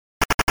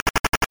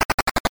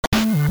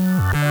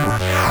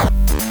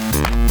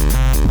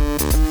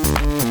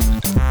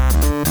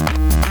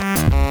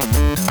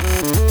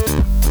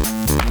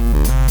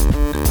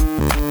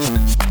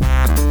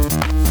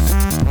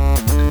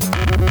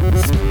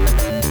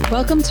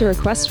Welcome to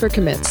Request for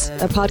Commits,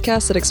 a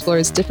podcast that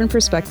explores different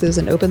perspectives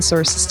in open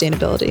source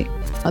sustainability.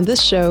 On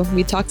this show,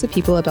 we talk to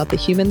people about the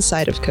human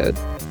side of code.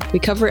 We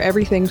cover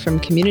everything from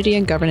community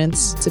and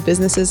governance to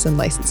businesses and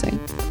licensing.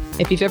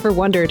 If you've ever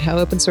wondered how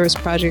open source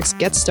projects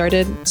get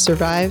started,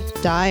 survive,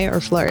 die, or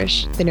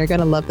flourish, then you're going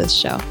to love this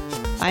show.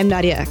 I'm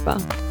Nadia and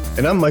Mikeal.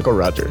 And I'm Mikeal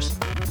Rogers.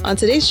 On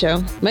today's show,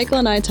 Mikeal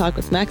and I talk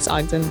with Max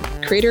Ogden,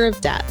 creator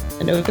of DAT,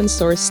 an open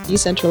source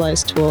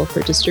decentralized tool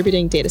for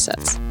distributing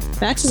datasets.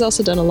 Max has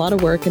also done a lot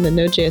of work in the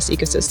Node.js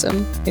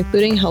ecosystem,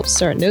 including helped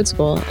start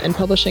NodeSchool and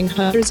publishing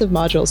hundreds of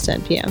modules to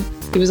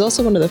NPM. He was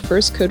also one of the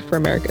first Code for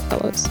America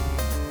fellows.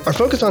 Our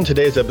focus on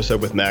today's episode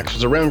with Max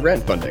was around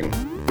grant funding.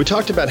 We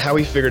talked about how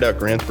he figured out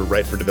grants were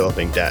right for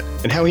developing DAT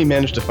and how he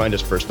managed to find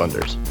his first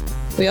funders.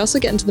 We also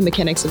get into the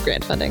mechanics of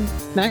grant funding.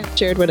 Max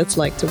shared what it's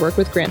like to work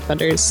with grant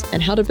funders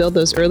and how to build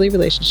those early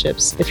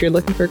relationships if you're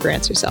looking for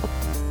grants yourself.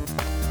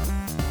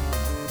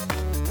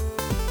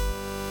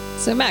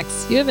 So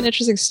Max, you have an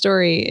interesting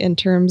story in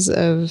terms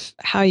of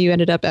how you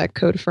ended up at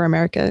Code for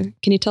America.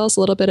 Can you tell us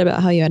a little bit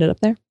about how you ended up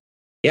there?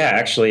 Yeah,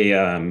 actually,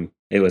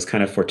 it was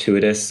kind of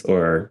fortuitous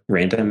or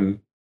random,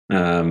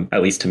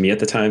 at least to me at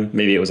the time.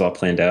 Maybe it was all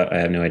planned out. I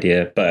have no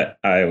idea. But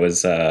I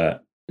was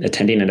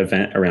attending an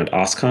event around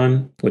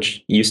OSCON,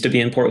 which used to be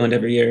in Portland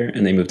every year,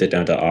 and they moved it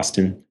down to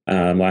Austin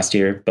last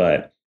year.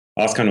 But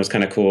OSCON was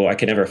kind of cool. I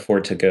could never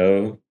afford to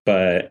go,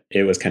 but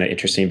it was kind of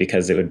interesting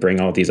because it would bring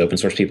all these open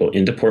source people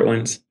into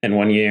Portland. And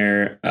one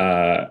year,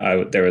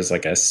 there was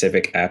like a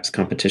civic apps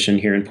competition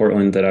here in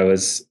Portland that I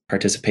was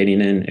participating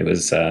in. It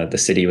was the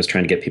city was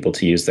trying to get people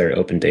to use their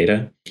open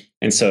data.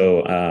 And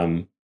so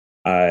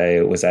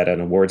I was at an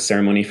award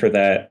ceremony for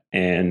that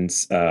and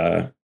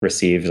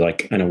received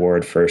like an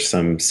award for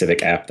some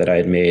civic app that I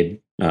had made.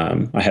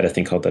 I had a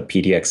thing called the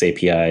PDX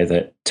API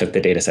that took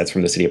the data sets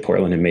from the city of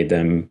Portland and made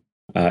them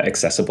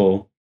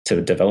accessible to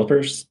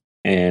developers.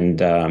 And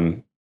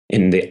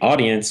in the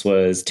audience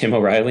was Tim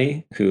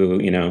O'Reilly,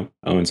 who,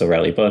 owns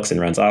O'Reilly Books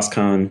and runs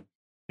OSCON.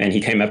 And he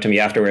came up to me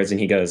afterwards and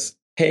he goes,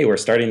 "Hey, we're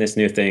starting this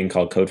new thing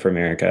called Code for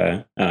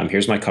America.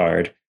 Here's my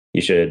card.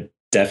 You should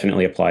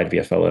definitely apply to be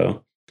a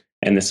fellow."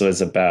 And this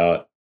was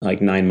about like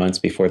 9 months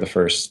before the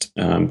first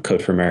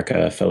Code for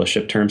America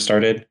fellowship term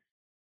started.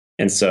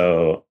 And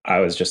so I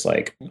was just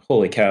like,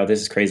 holy cow,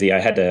 this is crazy.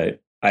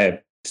 I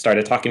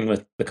started talking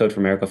with the Code for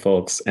America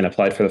folks and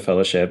applied for the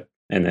fellowship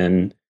and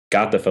then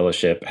got the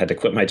fellowship, had to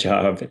quit my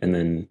job and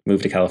then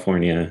moved to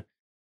California.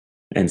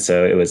 And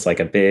so it was like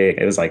a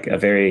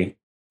very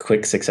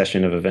quick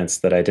succession of events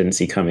that I didn't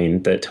see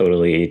coming that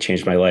totally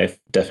changed my life,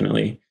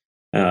 definitely,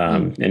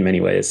 in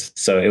many ways.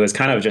 So it was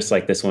kind of just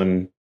like this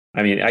one.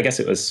 I mean, I guess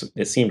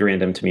it seemed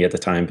random to me at the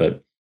time,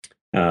 but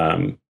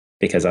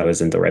because I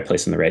was in the right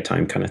place in the right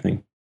time kind of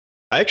thing.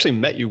 I actually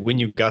met you when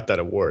you got that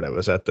award. I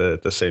was at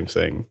the same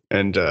thing.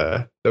 And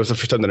that was the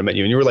first time that I met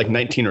you. And you were like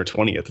 19 or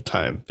 20 at the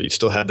time, but you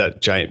still had that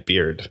giant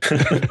beard.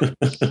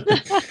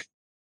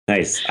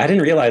 Nice. I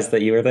didn't realize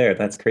that you were there.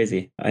 That's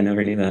crazy. I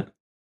never knew that.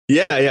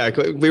 Yeah.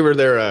 We were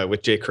there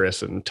with Jay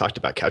Chris and talked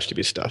about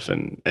CouchDB stuff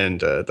and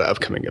the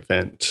upcoming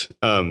event,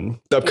 the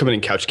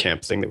upcoming Couch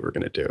Camp thing that we were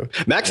going to do.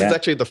 Max is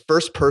actually the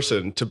first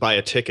person to buy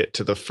a ticket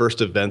to the first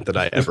event that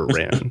I ever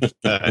ran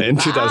in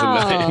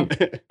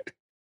 2009.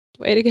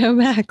 Way to go,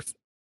 Max.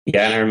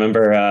 Yeah, and I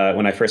remember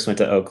when I first went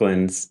to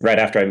Oakland, right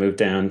after I moved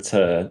down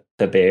to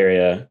the Bay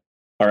Area,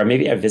 or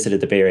maybe I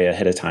visited the Bay Area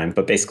ahead of time.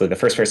 But basically, the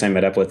first person I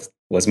met up with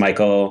was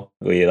Mikeal.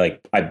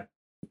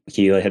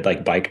 He had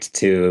like biked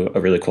to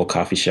a really cool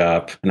coffee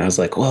shop, and I was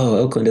like, "Whoa,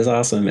 Oakland is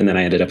awesome!" And then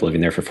I ended up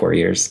living there for 4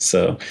 years.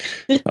 So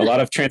a lot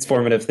of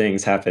transformative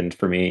things happened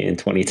for me in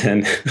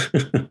 2010.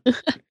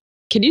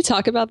 Can you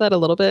talk about that a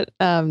little bit?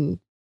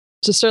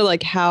 Just sort of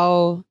like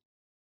how.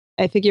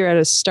 I think you were at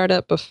a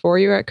startup before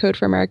you were at Code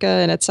for America,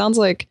 and it sounds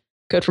like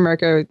Code for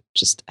America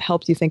just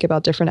helped you think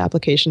about different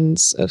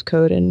applications of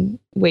code in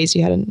ways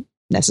you hadn't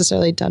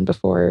necessarily done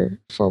before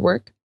for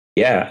work.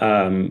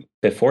 Yeah.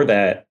 Before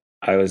that,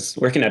 I was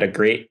working at a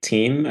great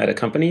team at a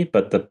company,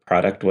 but the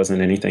product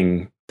wasn't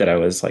anything that I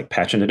was like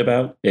passionate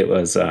about. It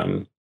was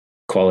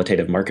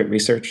qualitative market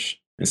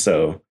research. And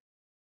so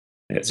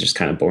it's just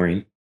kind of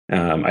boring.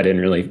 I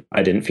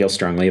didn't feel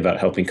strongly about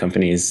helping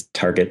companies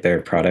target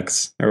their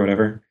products or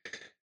whatever.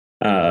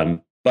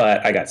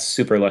 But I got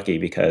super lucky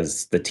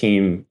because the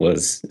team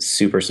was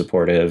super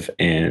supportive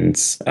and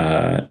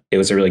it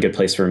was a really good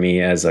place for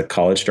me as a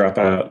college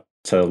dropout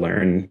to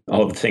learn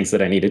all the things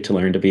that I needed to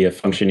learn to be a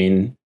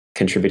functioning,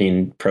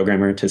 contributing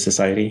programmer to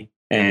society.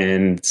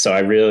 And so I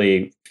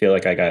really feel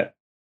like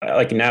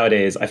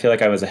nowadays, I feel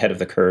like I was ahead of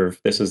the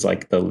curve. This was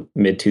like the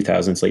mid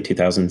 2000s, late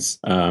 2000s.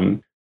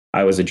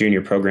 I was a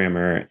junior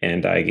programmer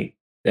and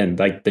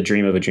like the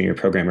dream of a junior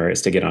programmer is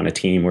to get on a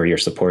team where you're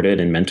supported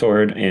and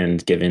mentored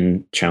and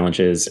given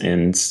challenges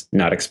and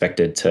not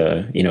expected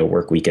to,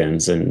 work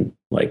weekends and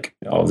like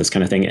all this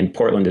kind of thing. And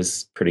Portland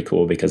is pretty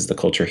cool because the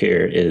culture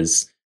here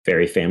is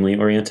very family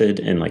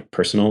oriented and like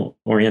personal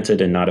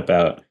oriented and not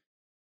about,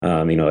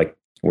 like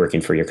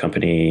working for your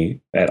company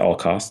at all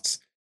costs.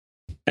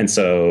 And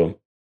so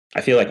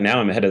I feel like now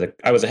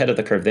I was ahead of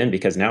the curve then,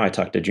 because now I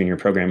talk to junior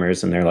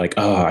programmers and they're like,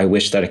 oh, I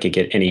wish that I could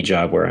get any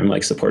job where I'm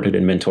like supported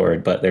and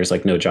mentored, but there's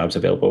like no jobs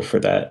available for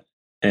that.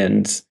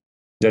 And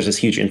there's this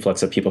huge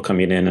influx of people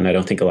coming in, and I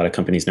don't think a lot of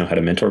companies know how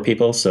to mentor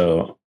people.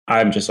 So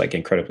I'm just like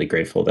incredibly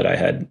grateful that I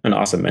had an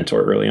awesome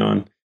mentor early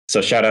on.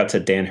 So shout out to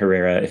Dan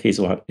Herrera if he's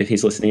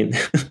listening.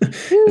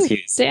 Woo,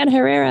 Dan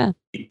Herrera.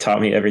 He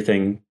taught me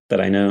everything that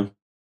I know.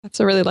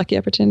 That's a really lucky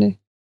opportunity.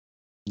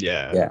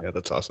 Yeah,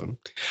 that's awesome.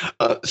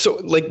 So,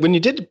 like when you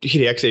did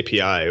PDX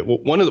API,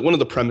 one of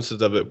the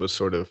premises of it was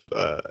sort of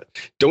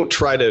don't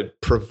try to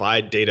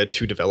provide data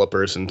to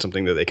developers and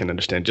something that they can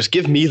understand. Just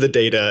give me the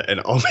data,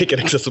 and I'll make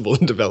it accessible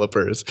to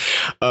developers.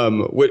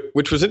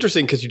 Which was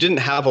interesting because you didn't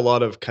have a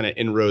lot of kind of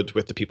inroads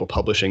with the people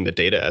publishing the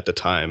data at the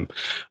time.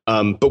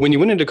 But when you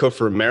went into Code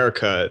for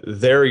America,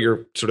 there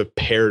you're sort of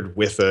paired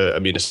with a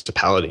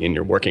municipality, and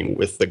you're working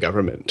with the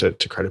government to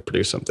try to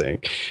produce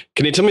something.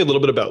 Can you tell me a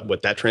little bit about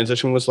what that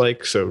transition was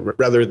like? So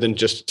rather than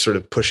just sort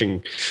of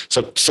pushing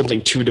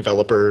something to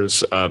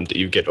developers that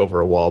you get over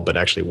a wall, but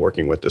actually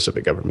working with the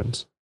civic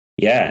governments.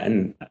 Yeah,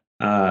 and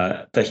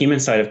the human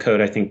side of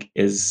code, I think,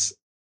 is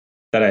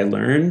that I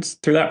learned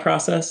through that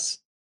process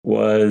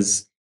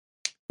was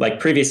like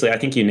previously, I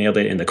think you nailed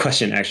it in the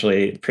question,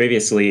 actually.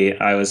 Previously,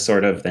 I was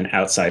sort of an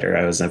outsider.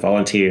 I was a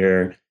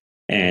volunteer,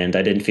 and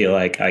I didn't feel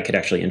like I could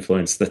actually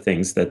influence the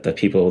things that the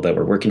people that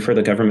were working for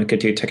the government could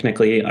do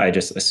technically. I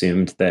just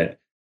assumed that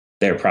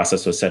their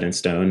process was set in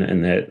stone,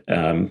 and that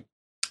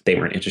they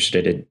weren't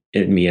interested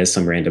in me as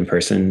some random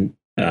person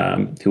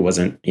who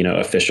wasn't,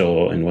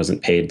 official and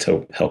wasn't paid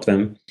to help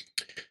them.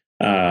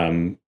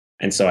 And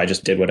so I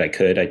just did what I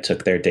could. I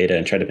took their data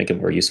and tried to make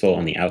it more useful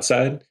on the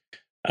outside.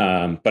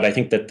 But I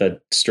think that the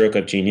stroke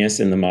of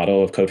genius in the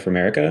model of Code for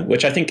America,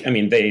 which I think,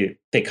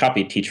 they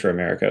copied Teach for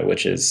America,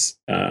 which is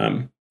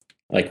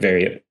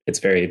it's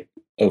very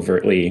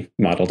overtly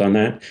modeled on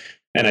that.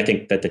 And I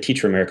think that the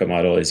Teach for America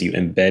model is you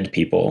embed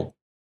people.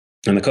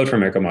 And the Code for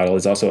America model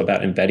is also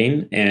about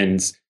embedding. And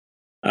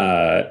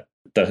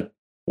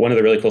one of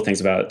the really cool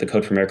things about the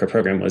Code for America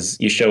program was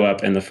you show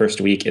up, and the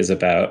first week is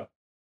about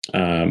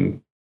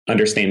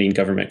understanding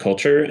government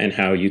culture and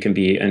how you can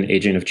be an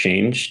agent of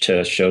change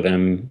to show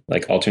them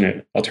like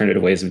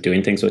alternative ways of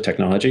doing things with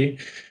technology,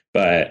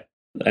 but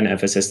an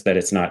emphasis that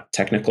it's not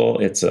technical,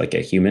 it's like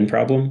a human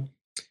problem.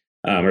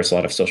 There's a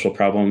lot of social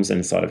problems, and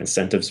it's a lot of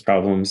incentives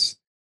problems.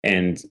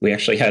 And we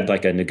actually had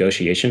like a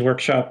negotiation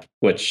workshop,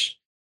 which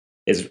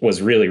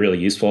was really, really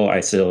useful.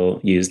 I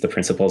still use the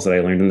principles that I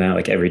learned in that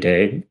like every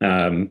day.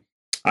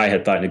 I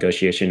had thought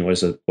negotiation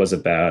was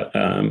about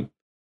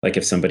like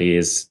if somebody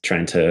is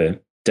trying to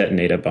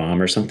detonate a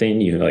bomb or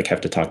something, you like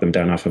have to talk them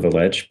down off of a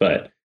ledge.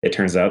 But it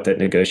turns out that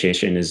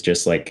negotiation is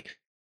just like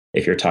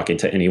if you're talking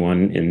to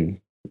anyone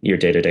in your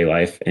day-to-day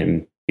life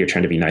and you're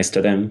trying to be nice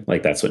to them,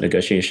 like that's what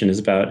negotiation is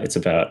about. It's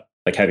about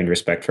like having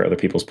respect for other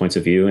people's points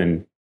of view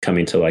and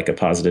coming to like a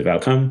positive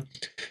outcome.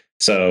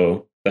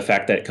 So the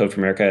fact that Code for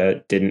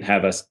America didn't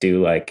have us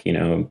do like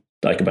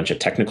a bunch of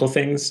technical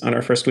things on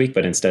our first week,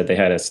 but instead they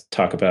had us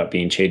talk about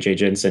being change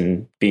agents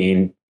and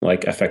being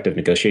like effective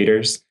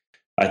negotiators,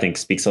 I think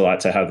speaks a lot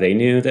to how they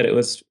knew that it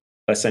was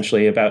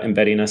essentially about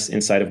embedding us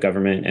inside of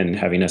government and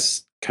having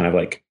us kind of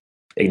like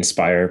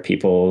inspire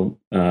people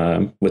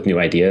with new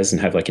ideas and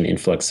have like an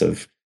influx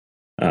of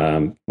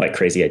like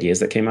crazy ideas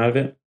that came out of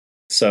it.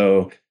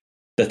 So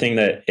the thing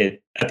that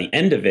at the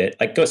end of it,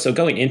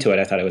 going into it,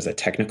 I thought it was a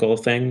technical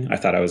thing. I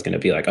thought I was going to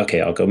be like,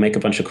 okay, I'll go make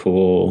a bunch of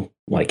cool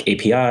like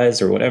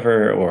APIs or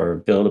whatever, or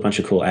build a bunch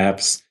of cool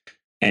apps.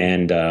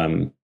 And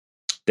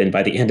then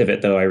by the end of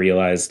it, though, I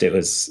realized it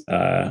was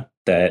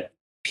that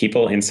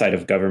people inside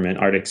of government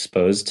aren't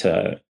exposed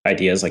to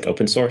ideas like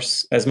open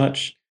source as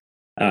much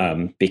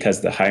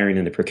because the hiring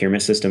and the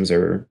procurement systems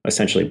are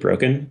essentially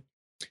broken.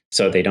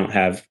 So they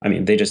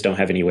just don't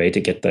have any way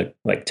to get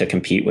to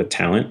compete with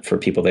talent for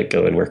people that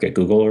go and work at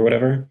Google or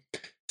whatever.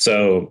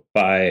 So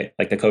by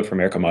like the Code for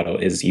America model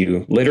is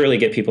you literally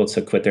get people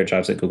to quit their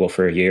jobs at Google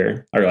for a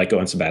year or like go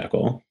on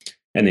sabbatical,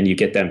 and then you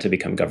get them to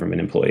become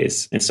government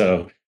employees. And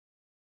so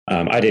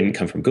I didn't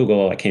come from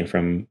Google. I came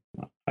from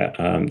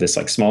this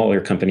like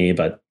smaller company,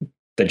 but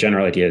the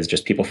general idea is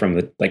just people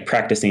from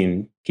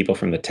practicing people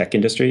from the tech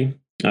industry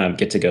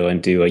get to go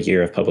and do a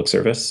year of public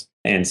service.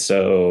 And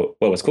so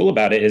what was cool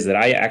about it is that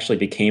I actually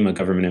became a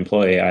government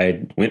employee.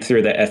 I went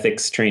through the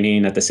ethics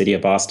training at the city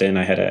of Boston.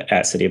 I had a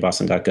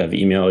 @cityofboston.gov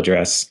email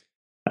address.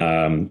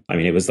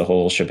 It was the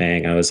whole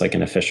shebang. I was like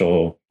an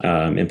official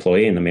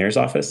employee in the mayor's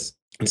office.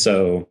 And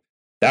so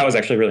that was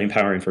actually really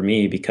empowering for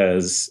me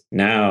because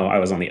now I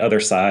was on the other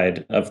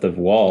side of the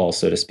wall,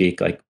 so to speak.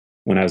 Like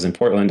when I was in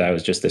Portland, I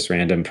was just this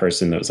random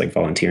person that was like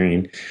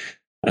volunteering.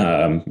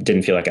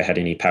 Didn't feel like I had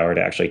any power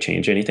to actually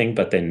change anything.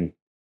 But then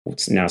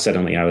now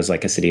suddenly I was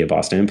like a City of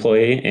Boston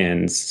employee.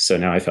 And so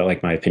now I felt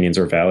like my opinions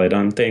were valid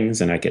on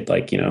things, and I could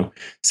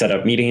set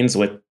up meetings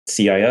with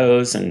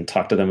CIOs and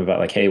talk to them about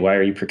like, hey, why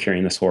are you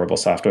procuring this horrible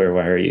software?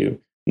 Why are you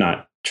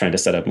not trying to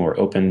set up more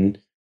open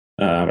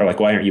or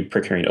like, why aren't you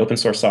procuring open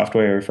source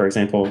software, for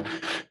example?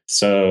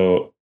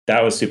 So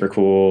that was super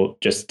cool.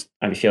 Just,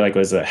 I feel like it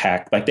was a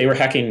hack. Like they were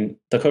hacking,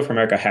 the Code for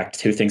America hacked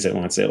two things at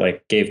once. It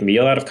like gave me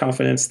a lot of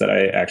confidence that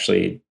I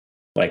actually,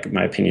 like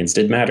my opinions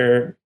did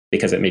matter,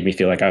 because it made me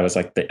feel like I was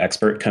like the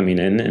expert coming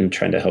in and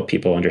trying to help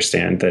people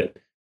understand that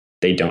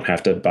they don't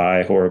have to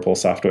buy horrible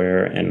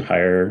software and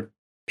hire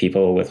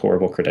people with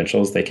horrible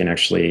credentials. They can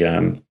actually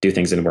do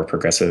things in a more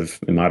progressive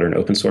and modern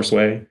open source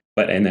way.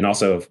 But, and then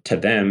also to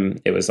them,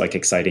 it was like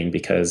exciting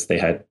because they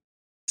had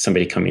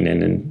somebody coming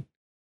in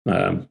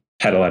and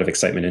had a lot of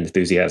excitement and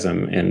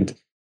enthusiasm. And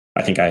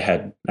I think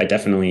I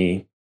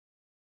definitely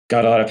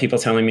got a lot of people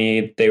telling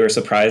me they were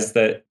surprised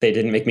that they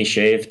didn't make me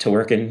shave to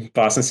work in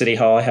Boston City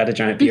Hall. I had a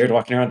giant beard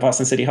walking around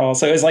Boston City Hall.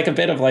 So it was like a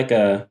bit of like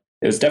it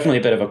was definitely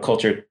a bit of a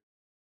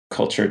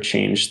culture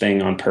change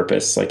thing on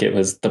purpose. Like it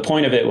was, the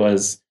point of it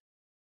was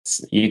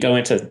you go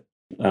into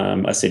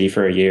a city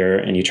for a year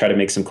and you try to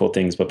make some cool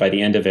things, but by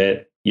the end of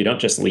it, you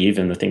don't just leave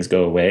and the things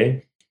go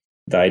away.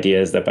 The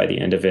idea is that by the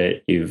end of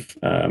it, you've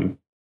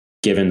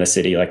given the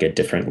city like a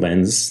different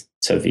lens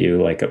to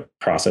view like a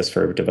process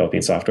for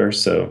developing software.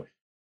 So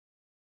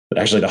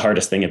actually the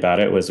hardest thing about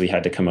it was we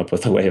had to come up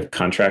with a way of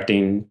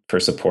contracting for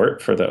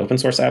support for the open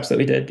source apps that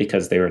we did,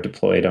 because they were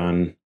deployed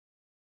on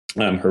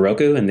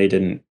Heroku and they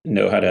didn't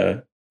know how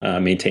to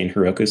maintain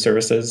Heroku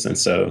services. And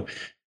so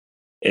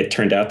it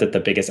turned out that the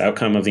biggest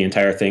outcome of the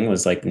entire thing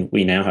was like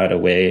we now had a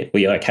way,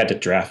 we like had to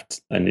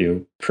draft a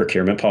new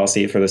procurement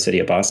policy for the city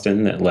of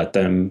Boston that let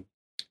them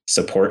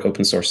support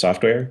open source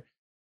software,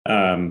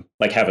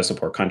 like have a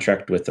support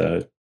contract with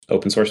a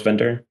open source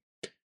vendor.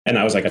 And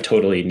that was like a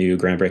totally new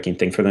groundbreaking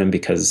thing for them,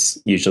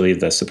 because usually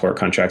the support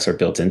contracts are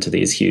built into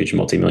these huge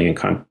multi-million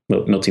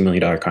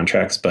dollar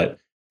contracts. But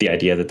the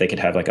idea that they could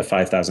have like a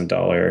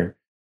 $5,000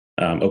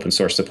 open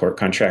source support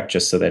contract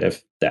just so that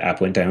if the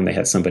app went down, they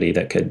had somebody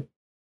that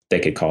they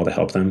could call to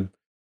help them.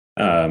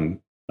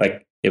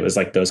 Like it was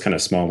like those kind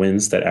of small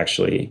wins that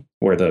actually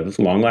were the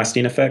long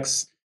lasting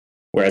effects.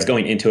 Whereas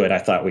going into it, I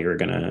thought we were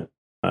going to,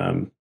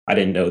 I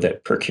didn't know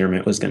that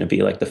procurement was going to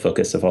be like the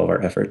focus of all of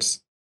our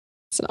efforts.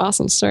 It's an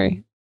awesome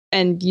story.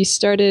 And you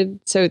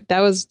started, so that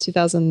was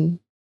 2011,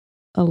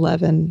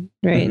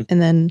 right? Mm-hmm.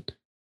 And then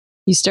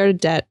you started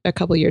Debt a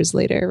couple years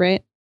later,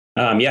 right?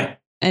 Yeah.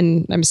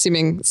 And I'm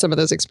assuming some of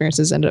those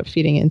experiences ended up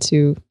feeding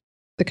into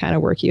the kind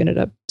of work you ended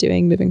up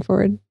doing moving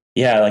forward.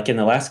 Yeah, like in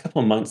the last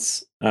couple of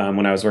months,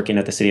 when I was working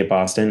at the city of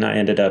Boston, I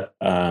ended up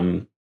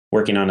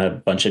working on a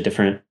bunch of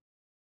different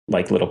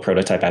like little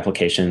prototype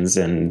applications.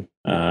 And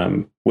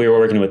we were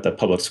working with the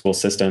public school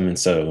system. And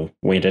so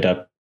we ended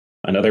up,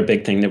 another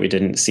big thing that we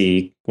didn't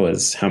see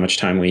was how much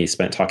time we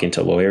spent talking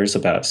to lawyers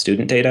about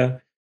student data,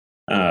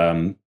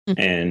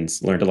 and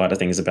learned a lot of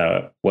things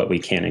about what we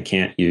can and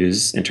can't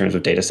use in terms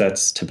of data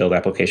sets to build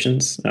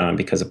applications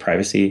because of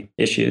privacy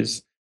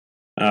issues.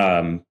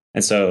 And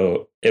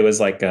so it was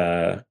like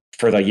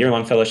for the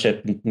year-long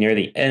fellowship, near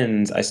the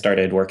end, I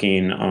started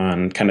working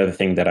on kind of the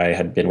thing that I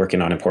had been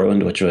working on in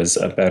Portland, which was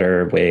a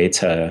better way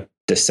to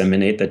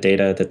disseminate the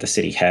data that the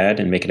city had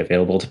and make it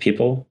available to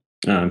people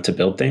to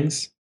build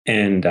things.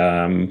 And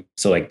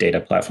so like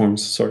data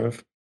platforms sort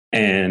of.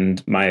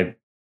 And my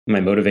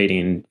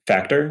motivating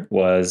factor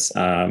was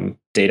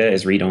data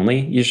is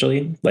read-only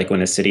usually. Like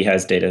when a city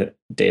has data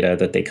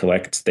that they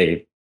collect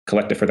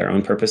it for their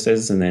own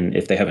purposes. And then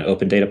if they have an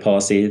open data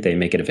policy, they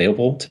make it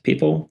available to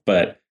people,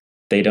 but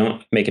they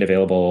don't make it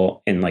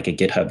available in like a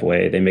GitHub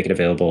way. They make it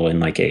available in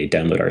like a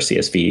download our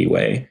CSV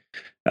way.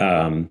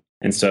 And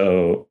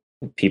so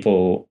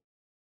people,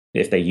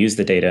 if they use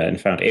the data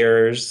and found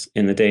errors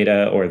in the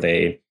data, or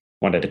they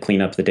wanted to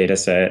clean up the data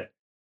set,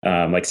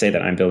 like say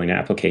that I'm building an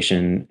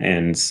application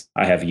and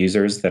I have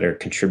users that are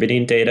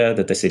contributing data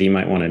that the city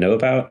might want to know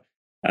about.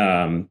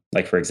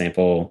 Like for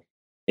example,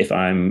 if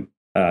I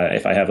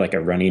have like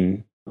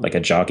a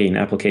jogging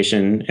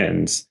application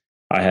and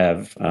I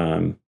have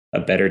a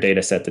better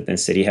data set that the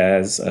city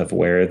has of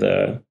where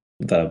the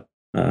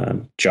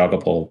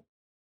joggable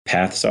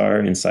paths are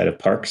inside of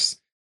parks,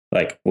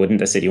 like wouldn't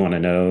the city want to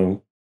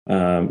know,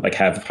 like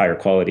have higher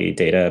quality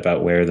data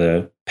about where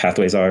the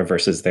pathways are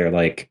versus their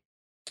like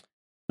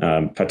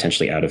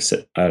potentially out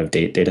of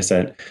date data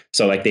set.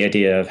 So like the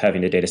idea of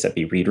having the data set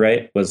be read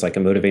write was like a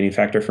motivating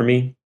factor for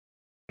me,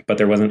 but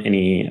there wasn't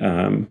any,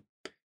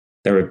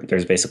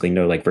 there's basically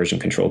no like version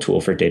control tool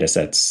for data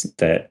sets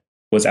that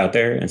was out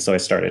there. And so I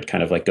started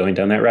kind of like going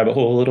down that rabbit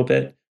hole a little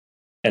bit.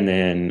 And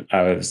then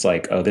I was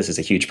like, oh, this is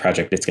a huge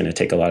project. It's going to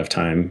take a lot of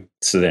time.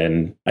 So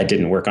then I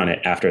didn't work on it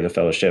after the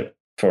fellowship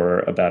for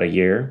about a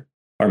year,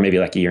 or maybe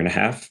like a year and a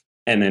half.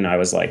 And then I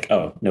was like,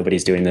 oh,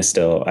 nobody's doing this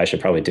still. I should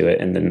probably do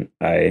it. And then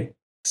I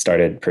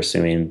started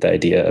pursuing the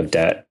idea of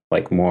Debt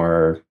like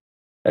more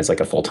as like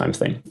a full-time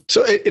thing.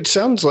 So it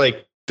sounds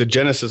like the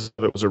genesis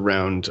of it was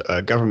around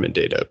government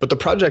data, but the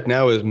project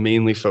now is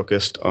mainly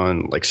focused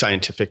on like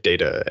scientific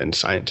data and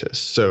scientists.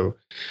 So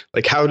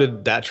like, how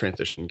did that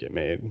transition get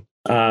made?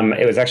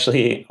 It was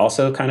actually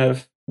also kind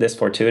of this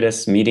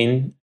fortuitous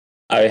meeting.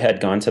 I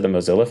had gone to the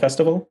Mozilla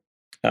Festival,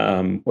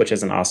 which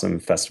is an awesome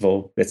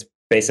festival. It's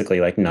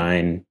basically like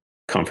 9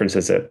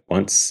 conferences at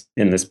once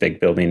in this big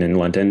building in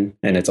London.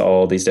 And it's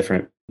all these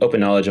different open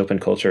knowledge, open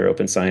culture,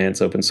 open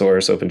science, open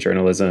source, open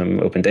journalism,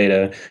 open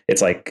data.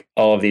 It's like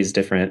all of these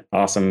different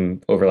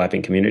awesome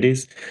overlapping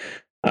communities.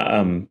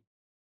 So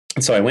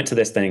I went to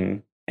this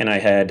thing and I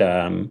had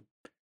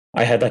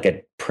like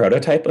a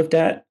prototype of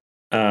that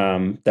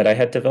that I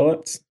had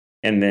developed.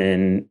 And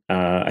then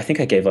I think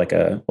I gave like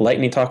a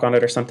lightning talk on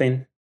it or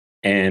something.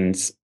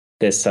 And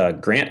this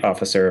grant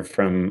officer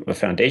from a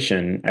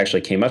foundation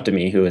actually came up to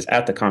me who was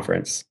at the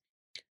conference.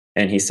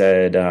 And he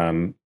said,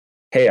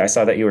 hey, I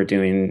saw that you were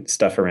doing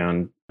stuff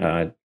around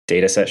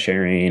data set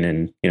sharing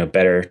and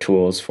better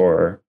tools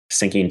for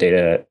syncing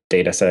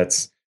data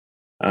sets.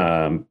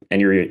 And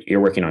you're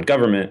working on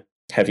government.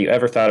 Have you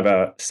ever thought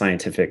about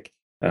scientific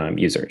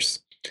users?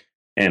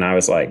 And I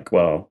was like,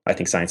 well, I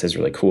think science is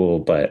really cool,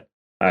 but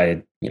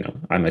I'm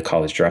a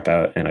college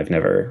dropout and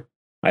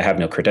I have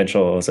no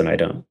credentials and I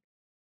don't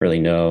really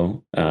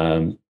know.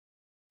 And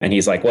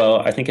he's like, well,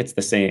 I think it's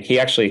the same. He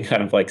actually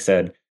kind of like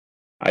said,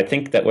 I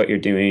think that what you're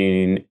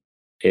doing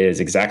is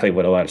exactly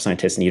what a lot of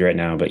scientists need right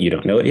now, but you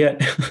don't know it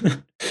yet.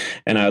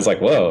 And I was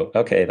like, whoa,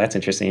 okay, that's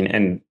interesting.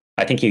 And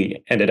I think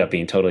he ended up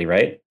being totally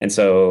right. And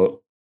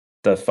so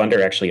the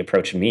funder actually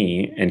approached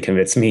me and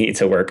convinced me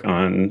to work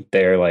on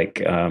their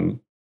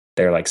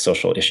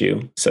social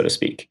issue, so to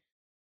speak.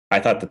 I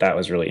thought that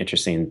was really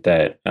interesting,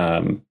 that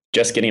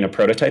just getting a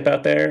prototype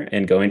out there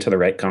and going to the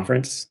right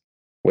conference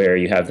where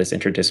you have this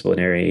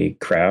interdisciplinary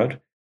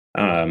crowd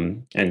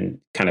and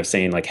kind of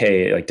saying like,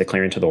 hey, like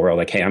declaring to the world,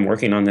 like, hey, I'm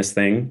working on this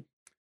thing.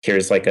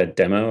 Here's like a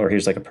demo or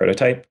here's like a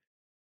prototype.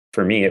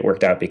 For me, it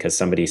worked out because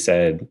somebody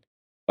said,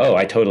 oh,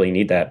 I totally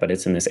need that, but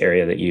it's in this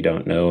area that you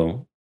don't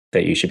know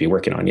that you should be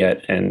working on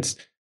yet. And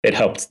it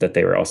helped that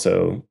they were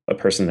also a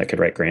person that could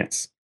write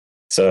grants.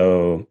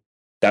 So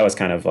that was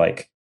kind of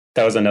like,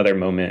 that was another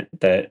moment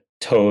that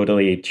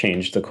totally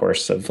changed the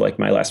course of like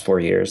my last 4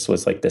 years,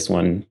 was like this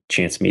one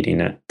chance meeting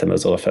at the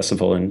Mozilla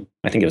Festival. And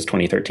I think it was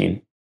 2013.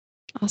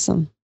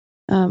 Awesome.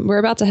 We're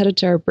about to head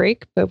into our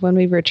break, but when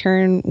we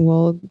return,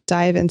 we'll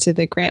dive into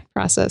the grant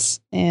process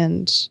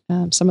and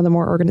some of the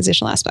more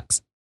organizational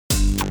aspects.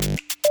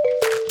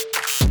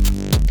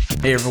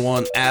 Hey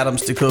everyone, Adam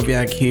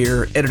Stacoviak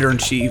here,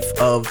 editor-in-chief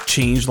of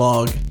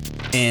Changelog.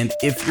 And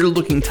if you're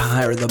looking to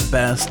hire the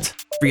best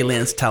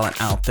freelance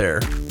talent out there,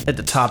 head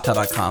to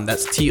toptal.com.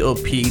 That's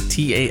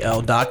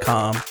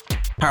TOPTAL.com.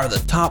 Hire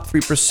the top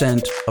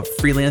 3% of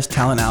freelance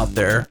talent out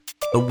there,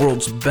 the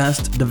world's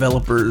best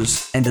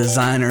developers and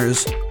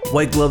designers,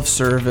 white glove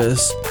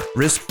service,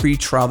 risk-free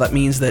trial. That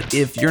means that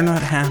if you're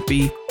not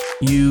happy,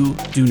 you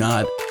do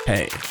not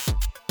pay.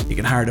 You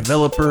can hire a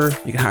developer,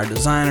 you can hire a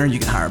designer, you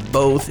can hire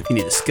both. If you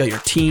need to scale your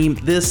team,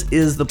 this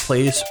is the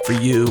place for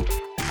you.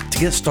 To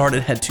get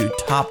started, head to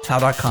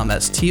toptal.com.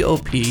 That's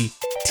TOPTAL.com.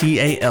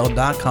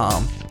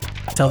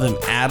 Tell them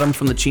Adam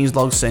from the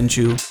Changelog sent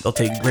you. They'll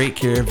take great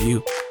care of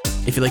you.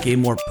 If you'd like a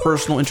more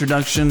personal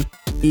introduction,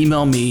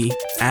 email me,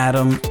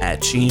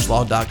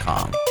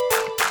 adam@changelog.com.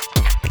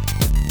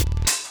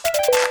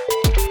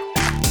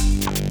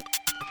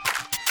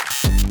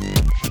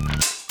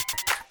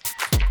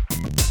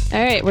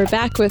 All right, we're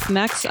back with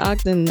Max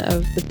Ogden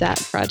of the DAT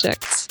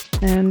project,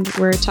 and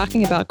we're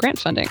talking about grant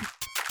funding.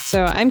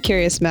 So I'm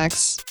curious,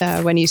 Max,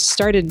 when you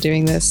started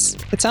doing this,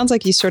 it sounds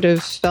like you sort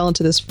of fell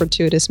into this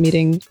fortuitous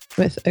meeting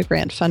with a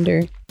grant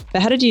funder.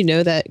 But how did you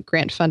know that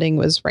grant funding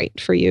was right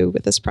for you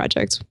with this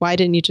project? Why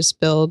didn't you just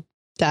build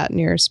that in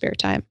your spare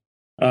time?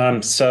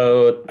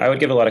 So I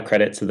would give a lot of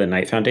credit to the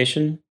Knight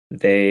Foundation.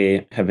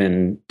 They have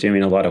been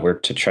doing a lot of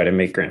work to try to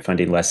make grant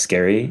funding less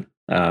scary.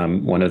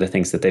 One of the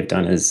things that they've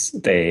done is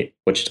I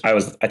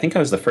think I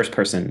was the first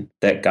person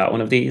that got one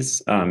of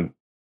these,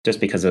 just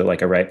because of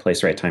like a right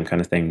place, right time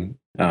kind of thing.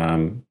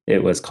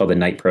 It was called the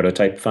Knight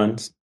Prototype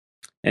Funds.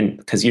 And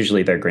because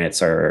usually their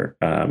grants are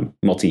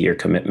multi-year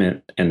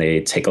commitment and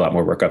they take a lot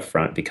more work up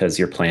front because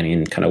you're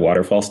planning kind of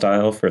waterfall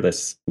style for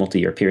this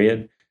multi-year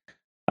period.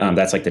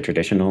 That's like the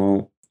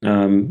traditional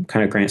kind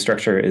of grant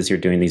structure, is you're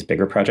doing these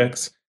bigger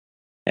projects.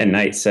 And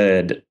Knight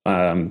said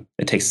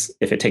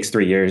if it takes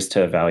 3 years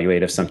to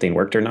evaluate if something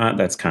worked or not,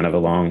 that's kind of a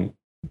long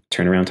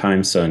turnaround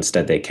time. So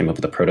instead they came up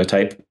with a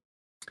prototype.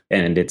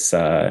 And it's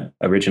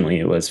originally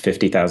it was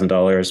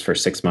 $50,000 for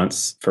 6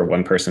 months for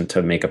one person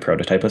to make a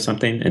prototype of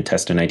something and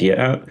test an idea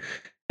out.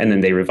 And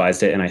then they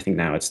revised it, and I think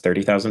now it's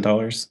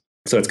 $30,000.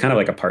 So it's kind of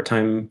like a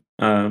part-time,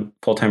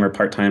 full-time or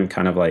part-time,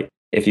 kind of like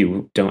if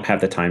you don't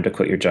have the time to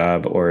quit your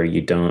job, or you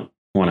don't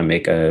want to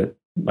make a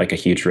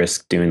huge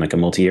risk doing like a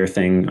multi-year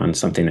thing on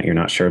something that you're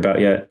not sure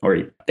about yet,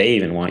 or they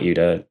even want you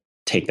to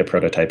take the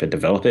prototype and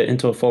develop it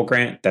into a full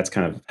grant. That's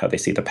kind of how they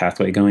see the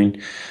pathway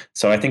going.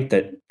 So I think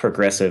that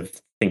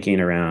progressive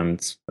thinking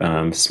around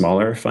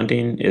smaller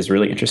funding is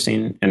really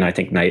interesting. And I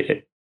think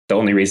Knight, the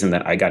only reason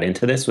that I got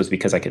into this was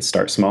because I could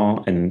start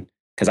small, and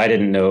because I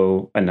didn't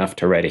know enough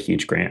to write a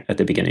huge grant at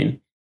the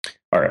beginning.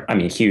 Or, I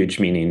mean, huge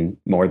meaning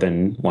more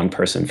than one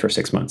person for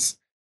 6 months.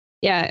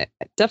 Yeah,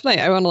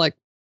 definitely. I want to like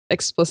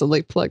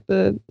explicitly plug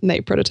the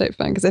Knight Prototype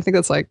Fund, because I think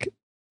that's like,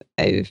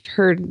 I've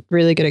heard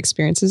really good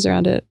experiences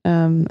around it.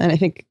 And I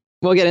think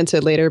we'll get into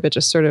it later, but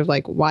just sort of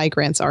like why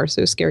grants are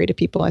so scary to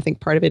people. I think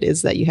part of it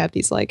is that you have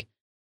these like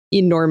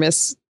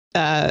enormous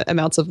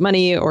amounts of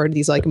money or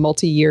these like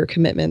multi-year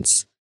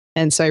commitments.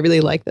 And so I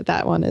really like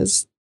that one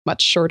is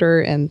much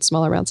shorter and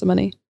smaller amounts of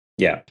money.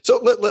 Yeah. So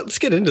let's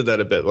get into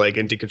that a bit, like,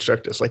 and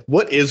deconstruct this. Like,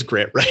 what is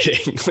grant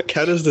writing? Like,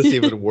 how does this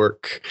even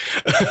work?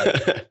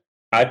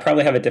 I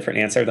probably have a different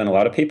answer than a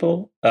lot of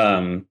people,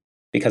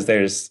 because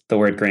there's the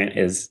word grant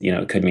is,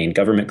 it could mean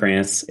government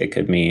grants. It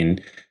could mean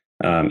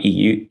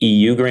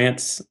EU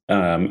grants.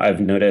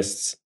 I've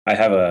noticed I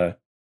have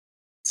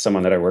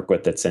someone that I work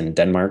with that's in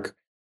Denmark,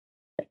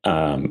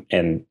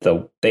 and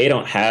they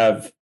don't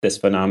have this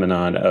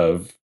phenomenon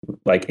of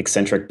like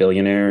eccentric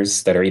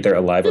billionaires that are either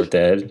alive or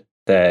dead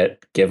that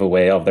give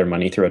away all of their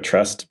money through a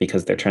trust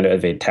because they're trying to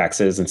evade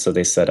taxes. And so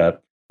they set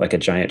up like a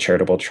giant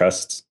charitable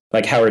trust,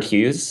 like Howard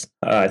Hughes.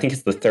 I think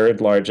it's the third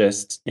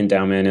largest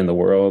endowment in the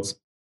world.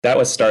 That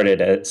was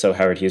started so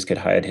Howard Hughes could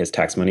hide his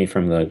tax money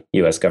from the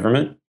US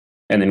government.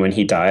 And then when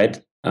he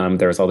died,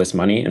 there was all this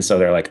money. And so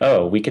they're like,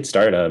 oh, we could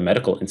start a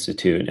medical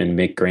institute and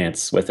make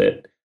grants with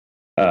it.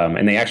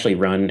 And they actually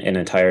run an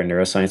entire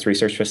neuroscience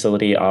research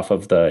facility off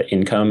of the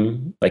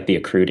income, like the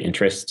accrued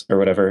interest or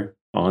whatever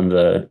on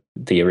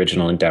the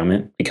original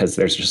endowment, because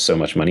there's just so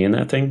much money in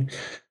that thing.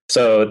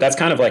 So that's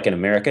kind of like an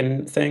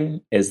American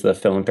thing, is the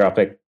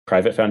philanthropic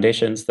private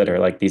foundations that are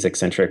like these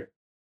eccentric,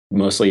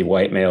 mostly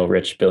white male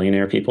rich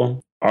billionaire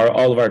people.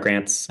 All of our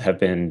grants have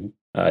been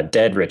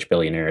dead rich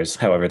billionaires.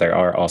 However, there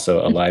are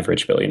also alive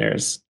rich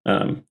billionaires,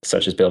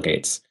 such as Bill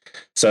Gates.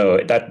 So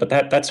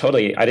that's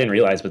totally, I didn't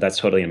realize, but that's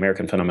totally an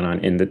American phenomenon.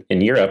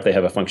 In Europe, they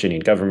have a functioning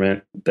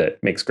government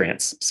that makes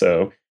grants.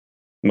 So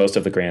most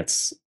of the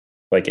grants,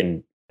 like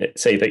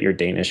say that you're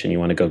Danish and you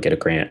want to go get a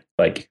grant,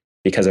 like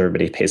because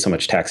everybody pays so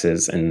much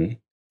taxes and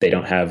they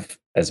don't have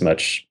as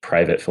much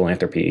private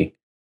philanthropy,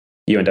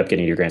 you end up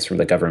getting your grants from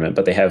the government,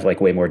 but they have like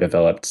way more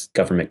developed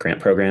government grant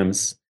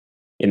programs.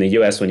 In the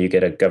US, when you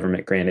get a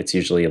government grant, it's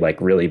usually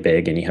like really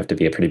big and you have to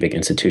be a pretty big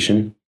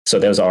institution. So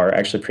those are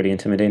actually pretty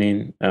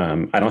intimidating.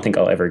 I don't think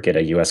I'll ever get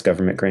a US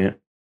government grant.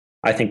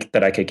 I think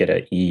that I could get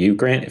an EU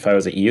grant if I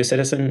was an EU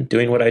citizen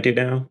doing what I do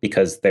now,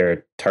 because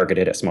they're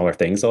targeted at smaller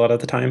things a lot of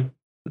the time.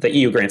 The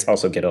EU grants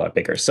also get a lot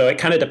bigger. So it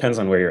kind of depends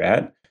on where you're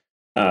at.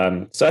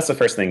 So that's the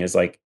first thing, is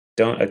like,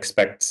 don't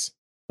expect,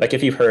 like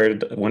if you've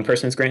heard one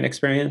person's grant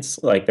experience,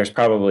 like there's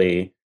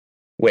probably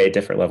way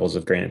different levels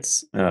of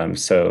grants.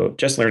 So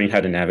just learning how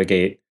to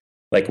navigate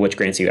like which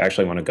grants you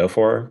actually want to go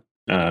for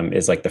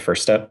is like the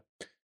first step.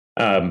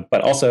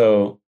 But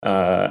also,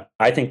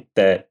 I think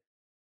that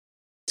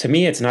to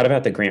me, it's not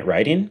about the grant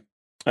writing.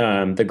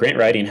 The grant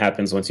writing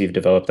happens once you've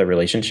developed a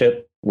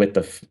relationship with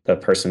the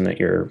person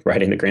that you're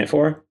writing the grant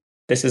for.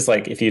 This is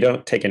like, if you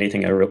don't take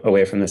anything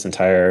away from this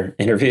entire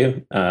interview,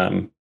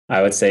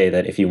 I would say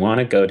that if you want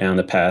to go down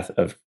the path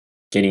of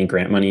getting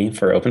grant money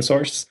for open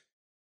source,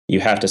 you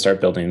have to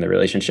start building the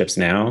relationships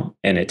now.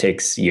 And it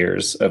takes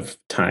years of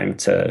time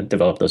to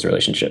develop those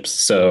relationships.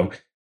 So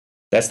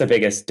that's the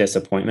biggest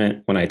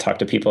disappointment when I talk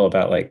to people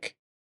about like,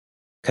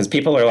 because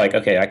people are like,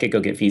 okay, I could go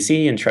get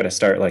VC and try to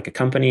start like a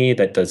company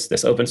that does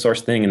this open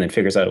source thing and then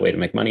figures out a way to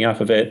make money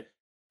off of it.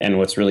 And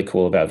what's really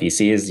cool about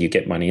VC is you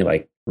get money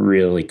like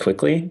really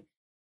quickly.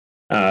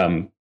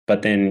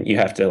 But then you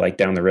have to like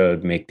down the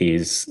road make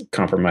these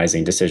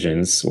compromising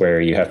decisions where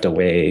you have to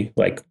weigh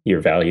like your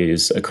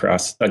values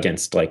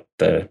against like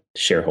the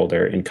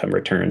shareholder income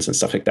returns and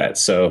stuff like that.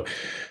 So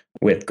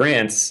with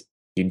grants,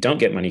 you don't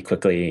get money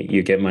quickly,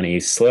 you get money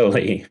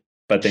slowly,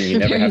 but then you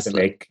never have to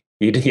make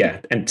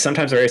and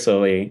sometimes very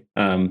slowly.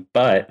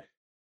 But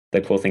the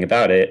cool thing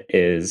about it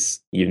is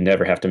you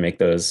never have to make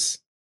those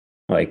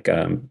like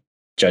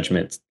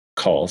judgment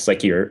calls.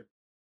 Like you're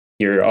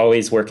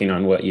always working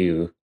on what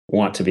you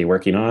want to be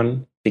working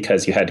on,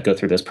 because you had to go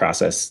through this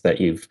process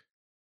that you've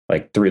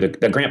like through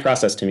the grant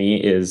process. To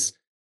me is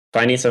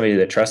finding somebody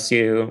that trusts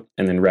you,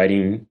 and then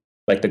writing,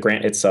 like the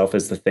grant itself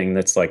is the thing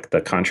that's like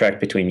the contract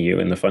between you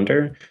and the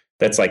funder.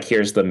 That's like,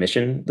 here's the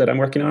mission that I'm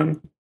working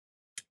on.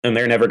 And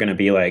they're never going to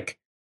be like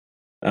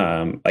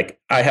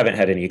I haven't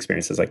had any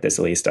experiences like this,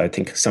 at least. I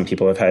think some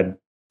people have had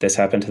this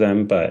happen to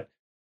them, but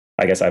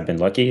I guess I've been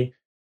lucky.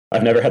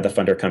 I've never had the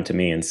funder come to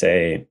me and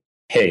say,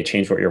 hey,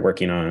 change what you're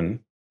working on.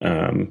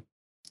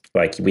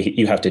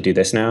 You have to do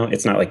this now.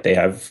 It's not like they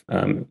have,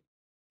 I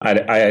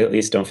at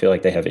least don't feel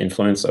like they have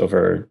influence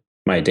over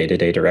my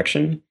day-to-day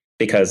direction,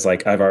 because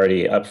like I've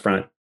already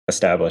upfront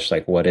established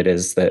like what it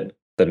is that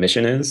the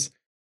mission is.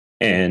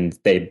 And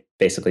they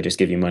basically just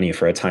give you money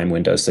for a time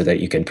window so that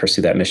you can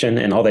pursue that mission.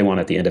 And all they want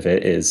at the end of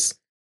it is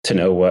to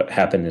know what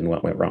happened and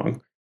what went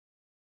wrong.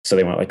 So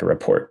they want like a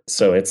report.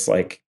 So it's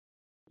like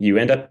you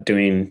end up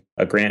doing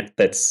a grant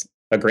that's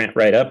a grant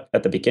write-up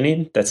at the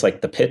beginning. That's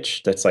like the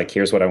pitch. That's like,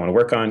 here's what I want to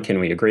work on. Can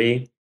we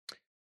agree?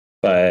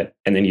 And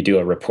then you do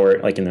a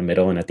report like in the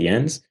middle and at the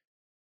end.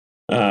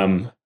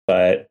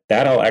 But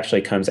that all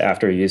actually comes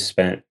after you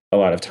spent a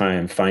lot of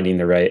time finding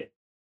the right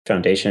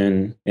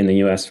foundation in the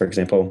US, for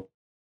example.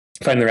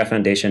 Finding the right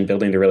foundation,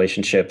 building the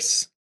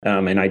relationships.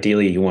 And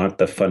ideally you want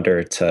the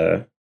funder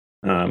to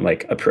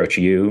like approach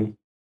you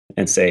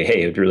and say,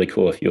 hey, it would be really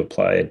cool if you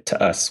applied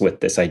to us with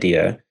this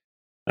idea.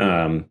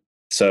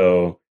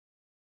 So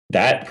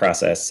that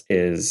process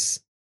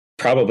is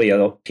probably,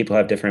 people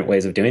have different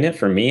ways of doing it.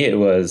 For me,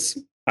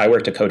 I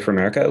worked at Code for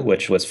America,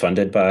 which was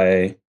funded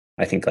by,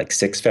 I think, like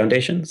 6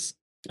 foundations.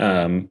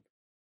 Code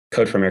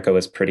for America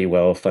was pretty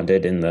well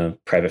funded in the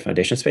private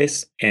foundation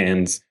space.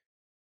 And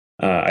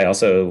I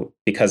also,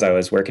 because I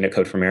was working at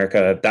Code for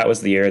America, that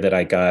was the year that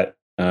I got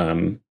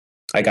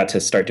to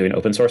start doing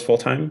open source full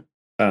time,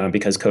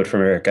 because Code for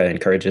America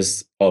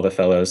encourages all the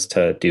fellows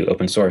to do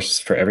open source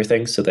for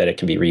everything so that it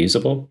can be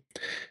reusable.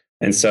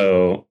 And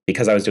so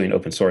because I was doing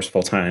open source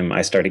full time,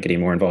 I started getting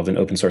more involved in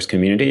open source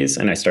communities,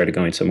 and I started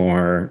going to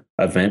more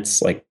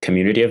events, like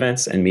community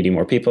events, and meeting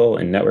more people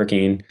and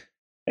networking.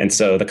 And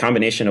so the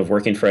combination of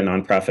working for a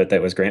nonprofit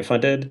that was grant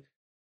funded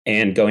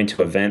and going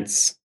to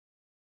events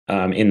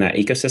in that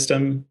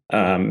ecosystem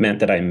meant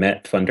that I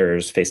met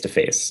funders face to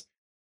face.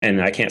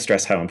 And I can't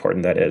stress how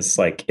important that is.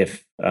 Like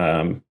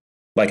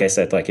like I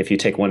said, like if you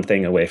take one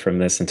thing away from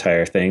this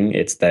entire thing,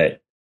 it's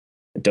that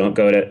don't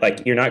go to,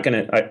 like, you're not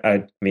going to,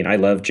 I mean, I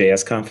love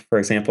JSConf, for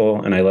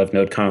example, and I love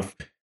NodeConf,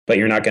 but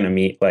you're not going to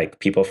meet like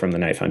people from the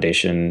Knight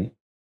Foundation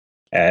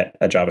at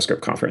a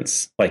JavaScript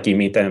conference. Like you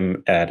meet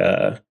them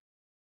at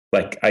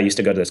like I used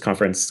to go to this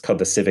conference called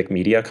the Civic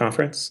Media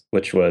Conference,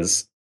 which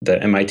was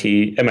the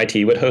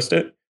MIT would host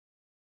it.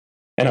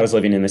 And I was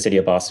living in the city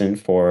of Boston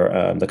for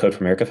the Code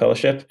for America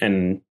Fellowship.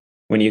 And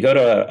when you go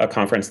to a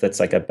conference that's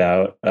like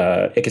about,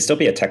 it can still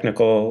be a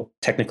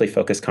technically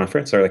focused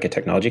conference or like a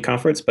technology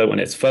conference, but when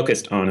it's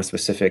focused on a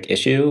specific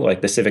issue,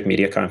 like the Civic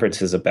Media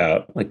Conference is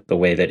about like the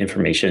way that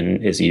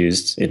information is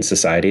used in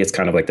society. It's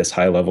kind of like this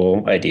high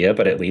level idea,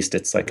 but at least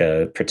it's like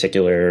a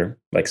particular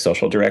like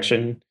social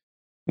direction.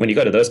 When you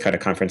go to those kind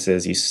of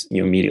conferences,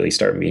 you immediately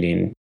start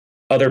meeting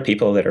other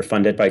people that are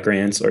funded by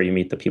grants, or you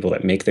meet the people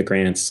that make the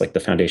grants, like the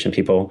foundation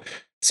people.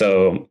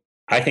 So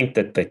I think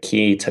that the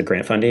key to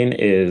grant funding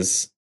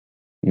is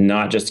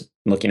not just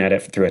looking at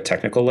it through a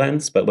technical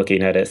lens, but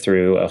looking at it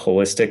through a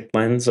holistic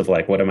lens of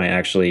like, what am I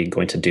actually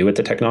going to do with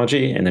the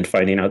technology? And then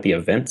finding out the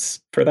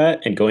events for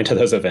that and going to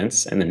those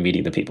events and then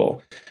meeting the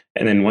people.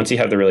 And then once you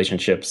have the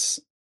relationships,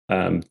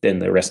 then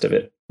the rest of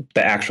it,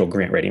 the actual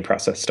grant writing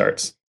process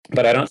starts.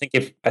 But I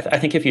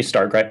think if you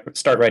start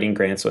writing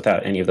grants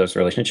without any of those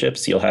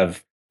relationships, you'll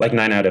have like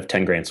 9 out of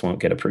 10 grants won't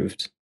get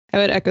approved. I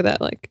would echo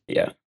that, like,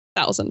 yeah,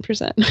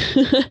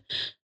 1,000%.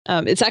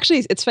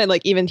 It's fun.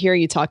 Like even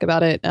hearing you talk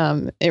about it,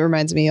 it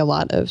reminds me a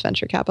lot of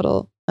venture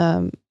capital.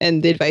 And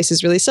the advice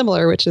is really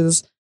similar, which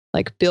is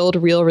like build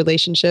real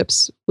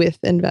relationships with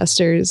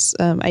investors.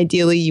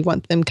 Ideally, you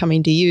want them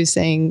coming to you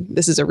saying,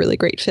 this is a really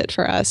great fit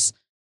for us,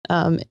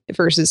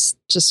 versus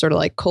just sort of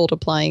like cold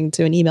applying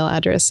to an email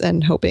address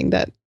and hoping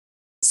that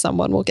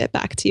someone will get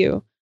back to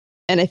you.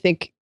 And I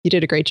think you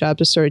did a great job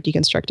just sort of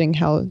deconstructing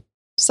how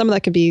some of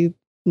that can be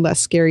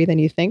less scary than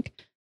you think,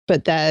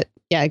 but that,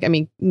 yeah, I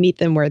mean, meet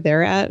them where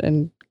they're at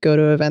and go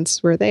to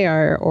events where they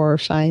are, or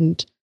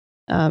find,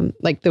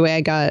 like the way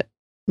I got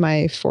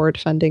my forward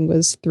funding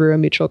was through a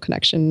mutual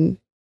connection.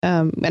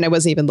 And I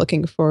wasn't even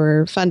looking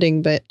for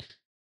funding, but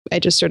I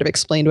just sort of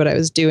explained what I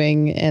was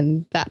doing.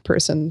 And that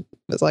person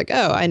was like,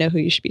 oh, I know who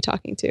you should be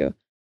talking to.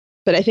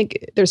 But I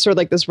think there's sort of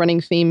like this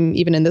running theme,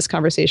 even in this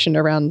conversation,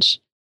 around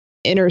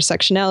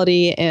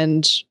intersectionality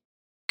and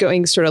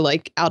going sort of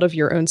like out of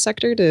your own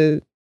sector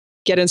to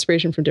get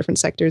inspiration from different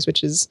sectors,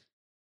 which is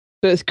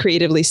both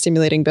creatively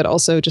stimulating, but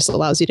also just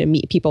allows you to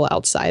meet people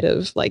outside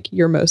of like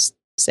your most,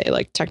 say,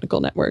 like technical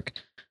network.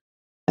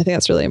 I think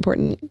that's really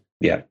important.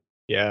 Yeah.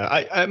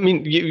 Yeah. I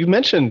mean, you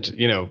mentioned,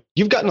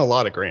 you've gotten a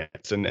lot of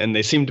grants and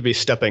they seem to be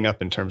stepping up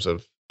in terms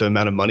of the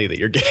amount of money that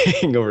you're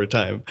getting over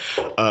time.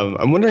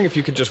 I'm wondering if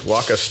you could just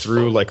walk us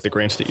through like the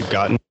grants that you've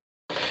gotten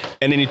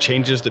and any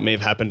changes that may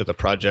have happened to the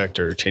project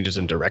or changes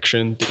in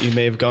direction that you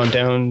may have gone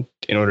down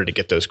in order to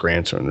get those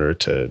grants or in order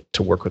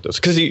to work with those.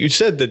 Because you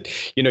said that,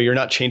 you're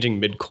not changing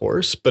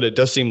mid-course, but it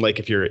does seem like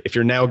if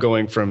you're now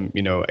going from,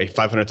 a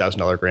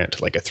 $500,000 grant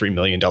to like a $3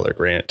 million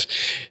grant,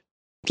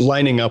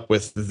 lining up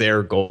with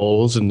their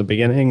goals in the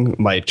beginning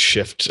might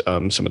shift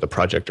some of the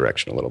project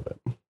direction a little bit.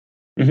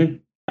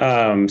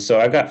 Mm-hmm. So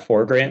I've got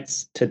 4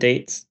 grants to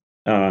date,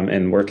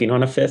 and working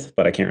on a 5th,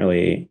 but I can't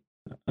really,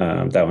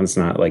 that one's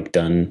not like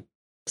done.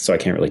 So I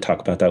can't really talk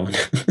about that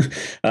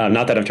one.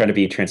 Not that I'm trying to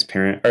be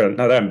transparent, or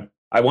not that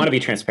I want to be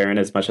transparent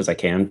as much as I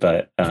can,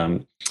 but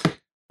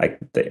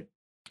the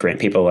grant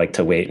people like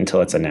to wait until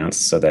it's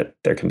announced so that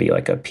there can be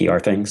like a PR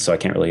thing. So I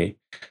can't really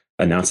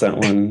announce that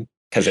one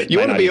because you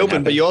want to be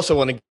open, but you also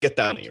want to get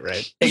that money,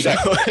 right?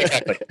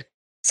 Exactly.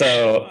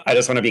 So I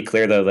just want to be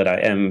clear though that I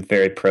am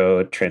very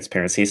pro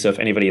transparency. So if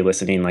anybody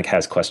listening like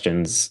has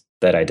questions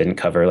that I didn't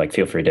cover, like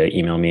feel free to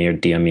email me or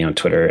DM me on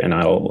Twitter, and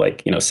I'll I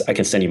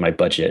can send you my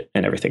budget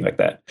and everything like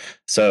that.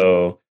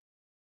 So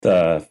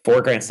the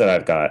 4 grants that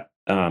I've got,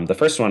 the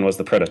first one was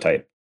the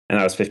prototype, and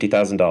that was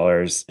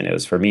 $50,000, and it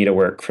was for me to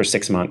work for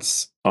 6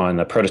 months on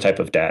the prototype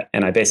of DAT.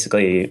 And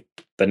the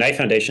Knight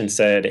Foundation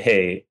said,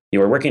 hey, you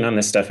were working on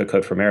this stuff at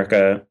Code for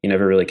America. You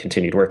never really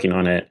continued working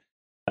on it.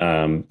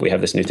 We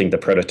have this new thing, the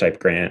prototype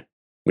grant.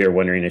 we were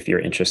wondering if you're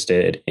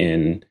interested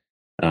in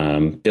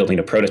building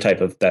a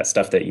prototype of that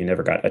stuff that you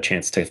never got a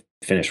chance to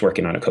finish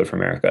working on at Code for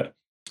America,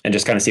 and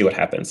just kind of see what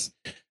happens.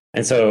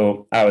 And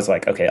so I was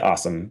like, okay,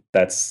 awesome.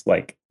 That's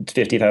like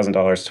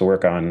 $50,000 to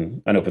work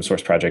on an open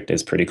source project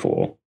is pretty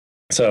cool.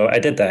 So I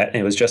did that, and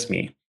it was just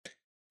me.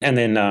 And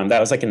then that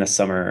was like in the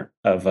summer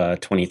of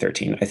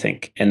 2013, I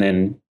think. And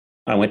then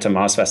I went to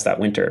MozFest that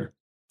winter,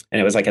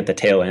 and it was like at the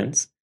tail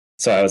ends.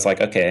 So I was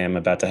like, okay, I'm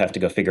about to have to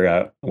go figure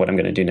out what I'm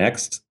going to do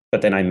next.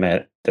 But then I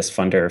met this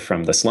funder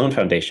from the Sloan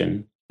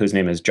Foundation, whose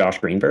name is Josh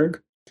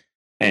Greenberg.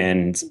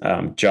 And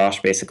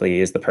Josh basically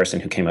is the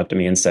person who came up to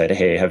me and said,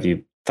 hey, have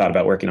you thought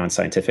about working on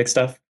scientific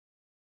stuff?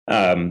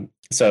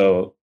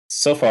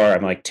 So far,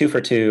 I'm like 2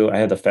 for 2. I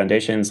had the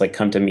foundations like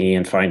come to me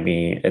and find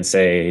me and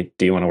say,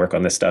 do you want to work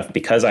on this stuff?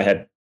 Because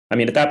at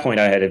that point,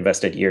 I had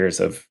invested years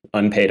of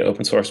unpaid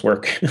open source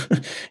work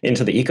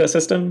into the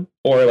ecosystem.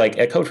 Or like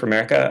at Code for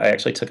America, I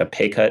actually took a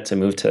pay cut to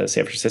move to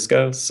San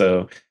Francisco.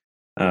 So,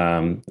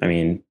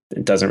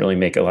 it doesn't really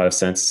make a lot of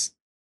sense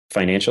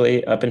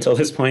financially up until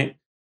this point.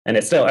 And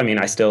it's still,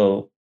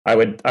 I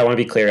want to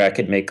be clear, I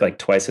could make like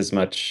twice as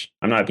much.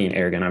 I'm not being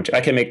arrogant.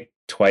 I can make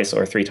twice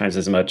or 3 times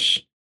as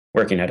much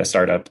working at a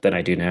startup than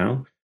I do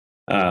now.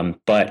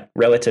 But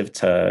relative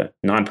to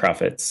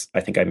nonprofits,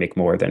 I think I make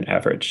more than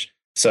average.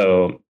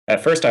 So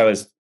at first I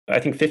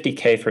think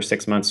 50K for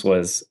 6 months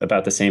was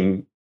about the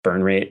same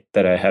burn rate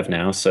that I have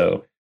now.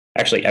 So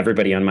actually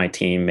everybody on my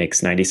team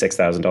makes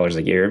 $96,000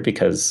 a year,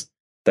 because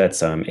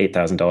that's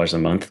 $8,000 a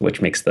month, which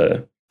makes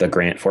the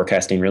grant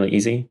forecasting really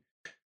easy.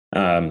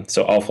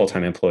 So all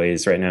full-time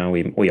employees right now,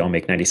 we all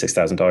make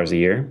 $96,000 a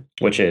year,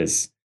 which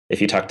is, if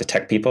you talk to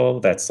tech people,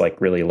 that's like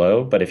really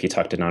low. But if you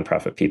talk to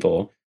nonprofit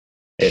people,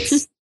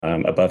 it's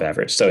above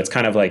average. So it's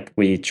kind of like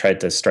we tried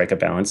to strike a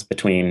balance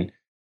between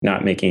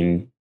not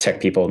making tech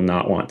people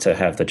not want to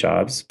have the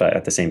jobs, but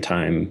at the same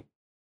time,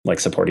 like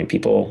supporting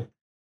people.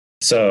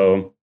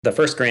 So the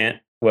first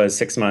grant was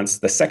 6 months.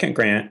 The second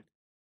grant,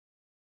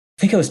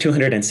 I think it was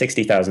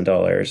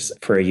 $260,000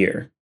 for a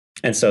year.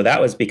 And so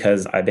that was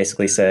because I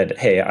basically said,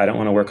 hey, I don't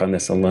want to work on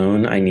this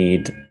alone. I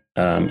need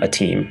a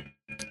team.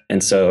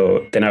 And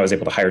so then I was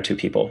able to hire 2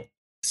 people.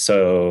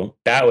 So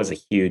that was a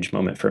huge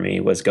moment for me,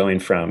 was going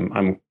from,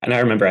 and I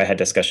remember I had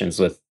discussions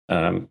with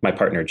my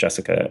partner,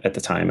 Jessica, at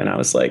the time. And I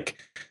was like,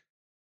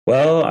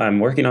 well, I'm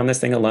working on this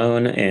thing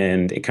alone,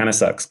 and it kind of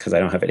sucks because I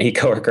don't have any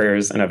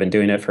coworkers, and I've been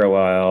doing it for a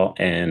while.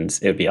 And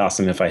it would be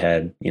awesome if I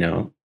had,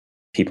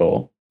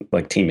 people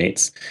like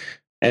teammates.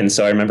 And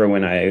so I remember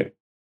when I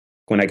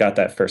got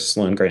that first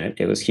Sloan grant,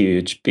 it was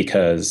huge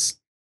because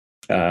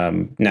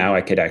now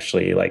I could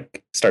actually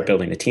like start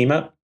building a team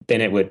up. Then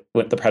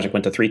the project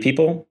went to 3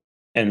 people.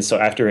 And so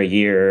after a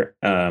year,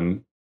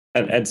 and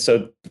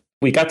so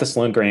we got the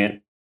Sloan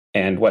grant,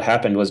 and what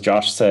happened was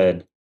Josh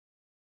said,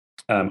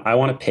 I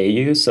want to pay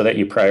you so that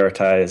you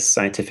prioritize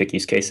scientific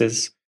use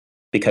cases,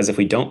 because if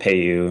we don't pay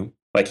you,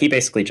 like, he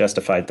basically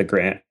justified the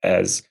grant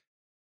as,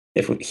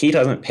 if he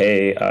doesn't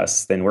pay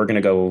us, then we're going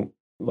to go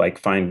like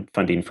find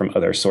funding from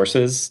other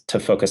sources to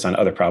focus on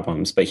other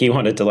problems. But he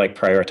wanted to like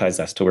prioritize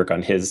us to work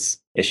on his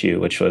issue,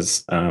 which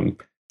was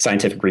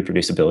scientific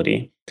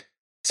reproducibility.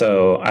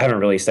 So I haven't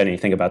really said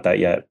anything about that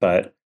yet,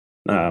 but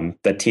the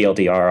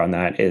TLDR on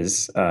that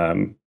is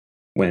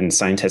when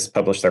scientists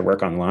publish their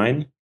work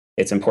online,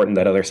 it's important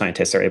that other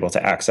scientists are able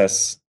to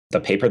access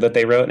the paper that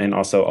they wrote, and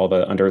also all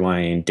the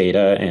underlying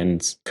data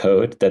and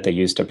code that they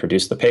use to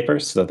produce the paper,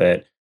 so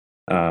that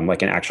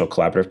like an actual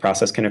collaborative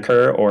process can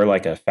occur, or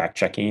like a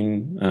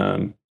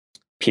fact-checking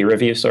peer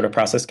review sort of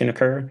process can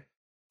occur.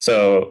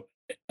 So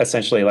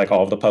essentially, like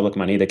all of the public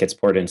money that gets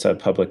poured into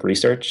public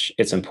research,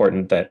 it's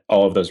important that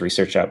all of those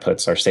research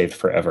outputs are saved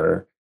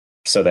forever,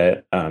 so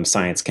that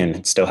science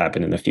can still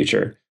happen in the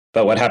future.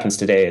 But what happens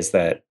today is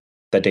that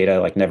the data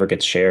like never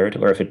gets shared,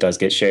 or if it does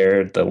get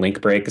shared, the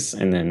link breaks,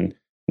 and then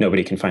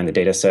nobody can find the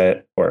data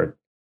set, or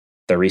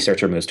the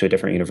researcher moves to a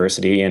different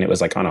university and it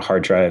was like on a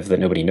hard drive that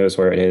nobody knows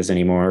where it is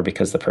anymore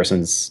because the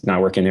person's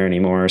not working there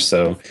anymore.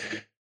 So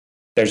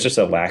there's just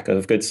a lack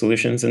of good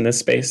solutions in this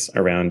space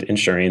around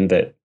ensuring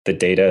that the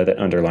data that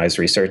underlies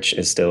research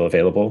is still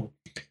available,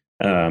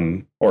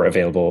 or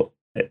available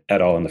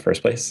at all in the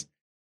first place.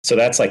 So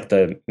that's like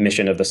the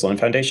mission of the Sloan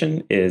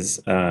Foundation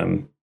is,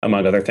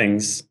 among other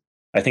things,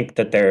 I think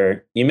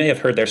that you may have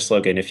heard their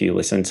slogan if you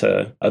listen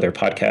to other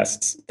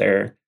podcasts.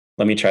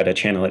 Let me try to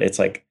channel it. It's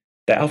like,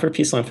 the Alfred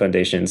P. Sloan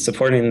Foundation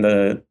supporting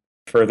the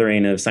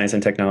furthering of science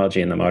and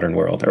technology in the modern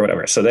world, or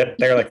whatever. So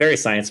they're like very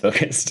science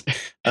focused.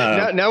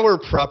 Now we're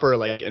proper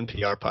like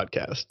NPR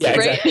podcast. Yeah,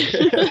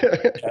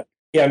 exactly.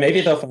 Yeah,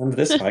 maybe they'll fund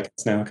this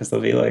podcast now because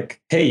they'll be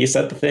like, "Hey, you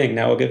said the thing.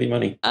 Now we'll give you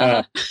money."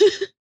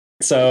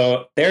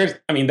 So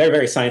they're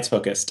very science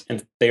focused,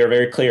 and they are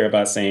very clear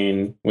about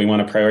saying we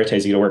want to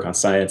prioritize you to work on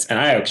science. And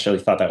I actually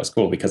thought that was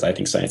cool because I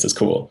think science is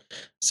cool.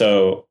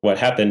 So what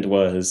happened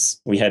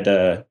was we had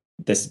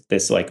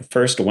this like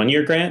first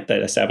 1-year grant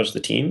that established the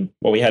team.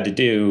 What we had to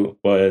do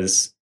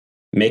was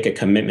make a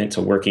commitment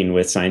to working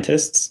with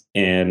scientists,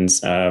 and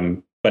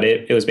but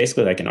it was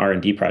basically like an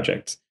R&D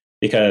project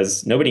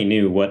because nobody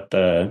knew what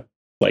the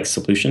like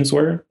solutions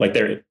were. Like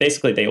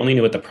they only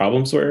knew what the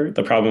problems were.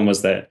 The problem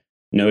was that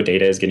no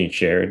data is getting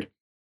shared.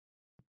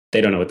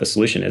 They don't know what the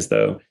solution is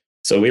though.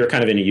 So we were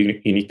kind of in a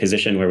unique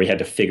position where we had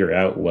to figure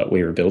out what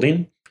we were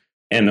building.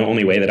 And the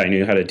only way that I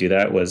knew how to do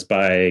that was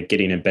by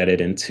getting embedded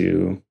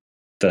into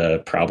the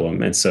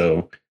problem. And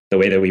so the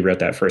way that we wrote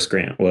that first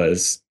grant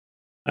was,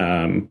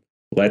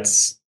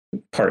 let's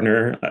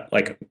partner,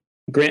 like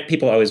grant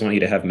people always want you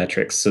to have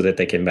metrics so that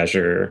they can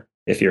measure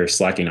if you're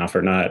slacking off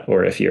or not,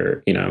 or if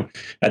you're,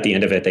 at the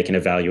end of it, they can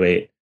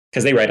evaluate,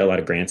 because they write a lot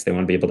of grants. They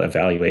want to be able to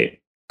evaluate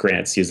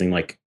grants using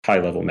like high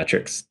level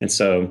metrics. And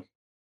so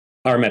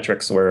our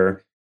metrics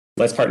were,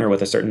 let's partner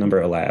with a certain number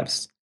of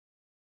labs.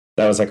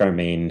 That was like our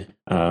main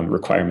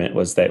requirement,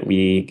 was that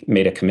we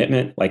made a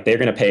commitment, like they're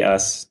going to pay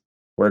us.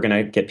 We're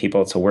going to get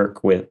people to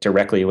work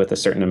directly with a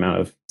certain amount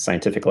of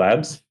scientific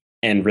labs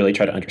and really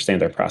try to understand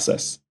their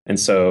process. And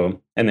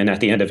then at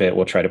the end of it,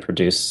 we'll try to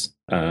produce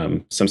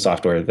some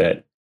software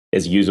that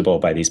is usable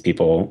by these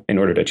people in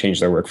order to change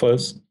their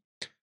workflows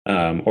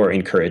or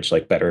encourage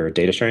like better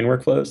data sharing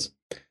workflows.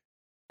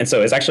 And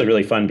so it's actually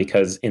really fun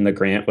because in the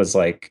grant was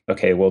like,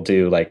 okay, we'll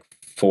do like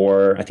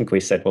I think we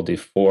said we'll do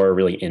 4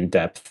 really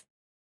in-depth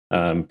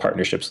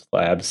partnerships with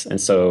labs.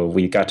 And so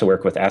we got to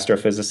work with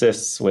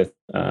astrophysicists, with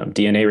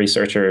DNA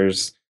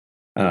researchers,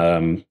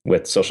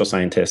 with social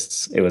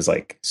scientists. It was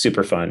like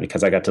super fun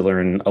because I got to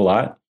learn a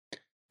lot,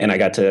 and I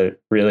got to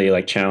really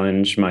like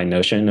challenge my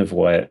notion of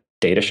what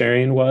data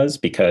sharing was,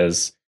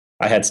 because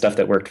I had stuff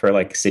that worked for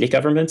like city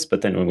governments,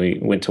 but then when we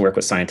went to work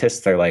with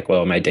scientists, they're like,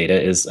 well, my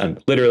data is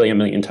literally 1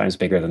 million times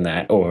bigger than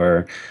that.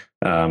 Or,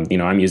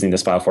 I'm using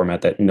this file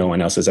format that no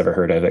one else has ever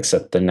heard of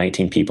except the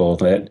 19 people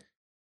that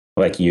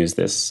like use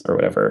this or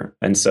whatever.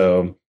 And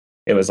so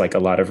it was like a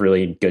lot of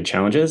really good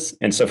challenges.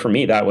 And so for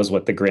me, that was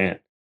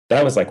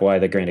like why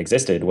the grant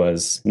existed,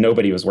 was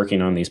nobody was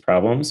working on these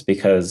problems,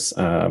 because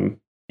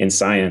in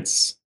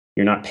science,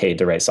 you're not paid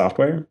to write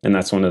software. And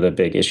that's one of the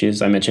big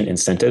issues. I mentioned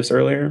incentives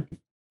earlier.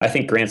 I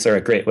think grants are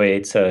a great way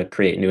to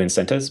create new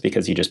incentives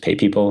because you just pay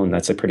people, and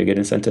that's a pretty good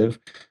incentive.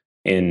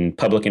 In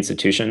public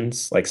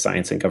institutions like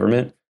science and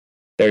government,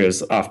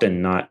 there's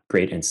often not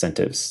great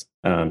incentives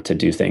to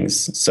do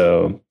things.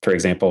 So, for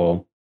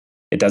example,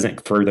 it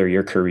doesn't further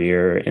your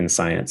career in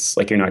science.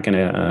 Like you're not going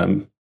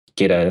to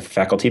get a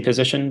faculty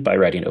position by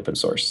writing open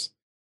source.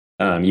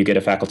 You get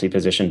a faculty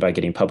position by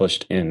getting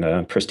published in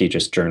a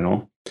prestigious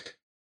journal.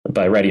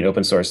 By writing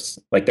open source,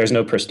 like there's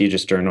no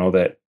prestigious journal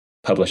that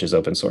publishes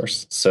open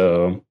source.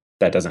 So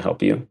that doesn't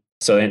help you.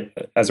 So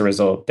as a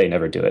result, they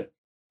never do it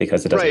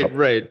because it doesn't help.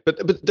 Right.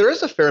 But there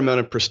is a fair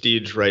amount of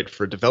prestige, right,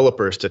 for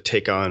developers to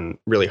take on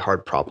really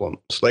hard problems.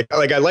 Like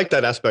I like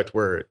that aspect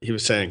where he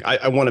was saying,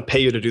 I want to pay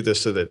you to do this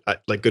so that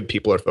like good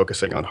people are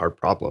focusing on hard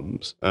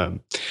problems.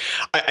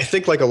 I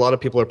think like a lot of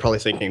people are probably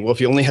thinking, well,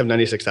 if you only have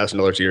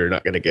 $96,000 a year, you're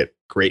not going to get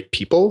great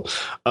people.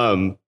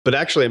 But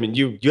actually, I mean,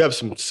 you have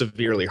some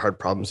severely hard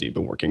problems that you've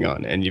been working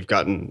on, and you've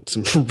gotten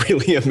some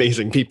really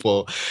amazing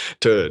people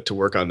to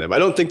work on them. I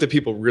don't think that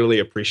people really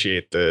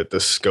appreciate the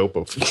scope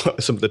of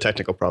some of the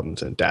technical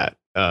problems in DAT.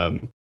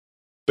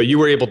 But you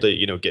were able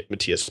to, get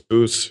Matthias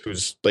Boos,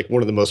 who's like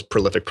one of the most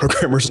prolific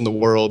programmers in the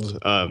world.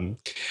 And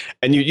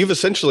you've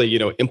essentially,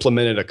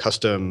 implemented a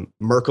custom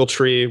Merkle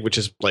tree, which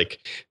is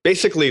like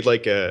basically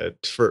like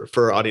for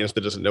our audience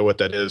that doesn't know what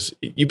that is,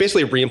 you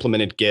basically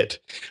re-implemented Git,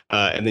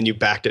 and then you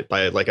backed it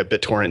by like a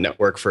BitTorrent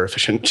network for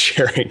efficient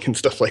sharing and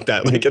stuff like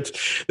that. Like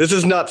this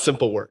is not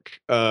simple work.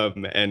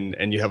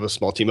 And you have a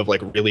small team of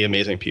like really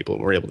amazing people,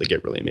 and we're able to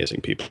get really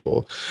amazing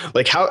people.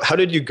 Like how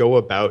did you go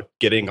about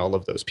getting all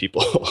of those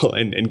people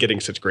and getting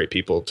such great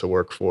people to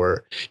work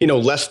for,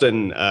 less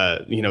than,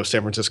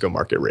 San Francisco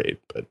market rate,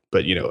 but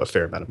a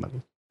fair amount of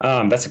money?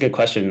 That's a good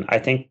question. I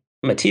think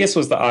Matthias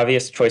was the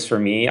obvious choice for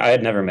me. I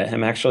had never met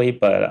him actually,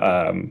 but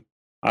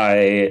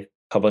I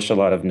published a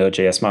lot of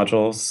Node.js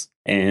modules.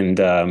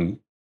 And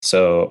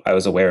so I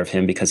was aware of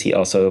him because he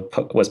also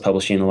was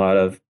publishing a lot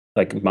of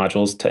like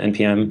modules to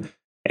NPM.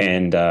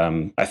 And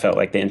I felt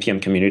like the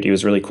NPM community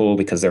was really cool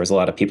because there was a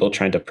lot of people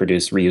trying to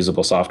produce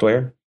reusable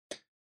software.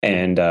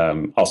 And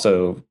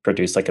also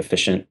produce like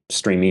efficient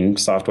streaming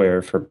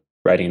software for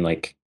writing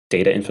like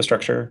data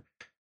infrastructure.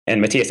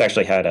 And Matthias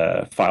actually had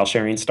a file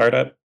sharing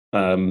startup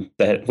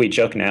that we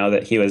joke now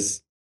that he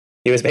was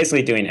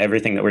basically doing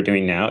everything that we're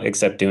doing now,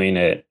 except doing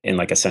it in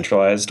like a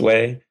centralized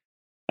way.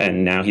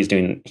 And now he's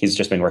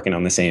just been working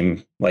on the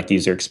same like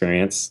user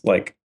experience,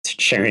 like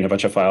sharing a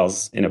bunch of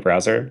files in a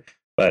browser.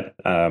 But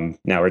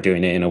now we're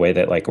doing it in a way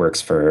that like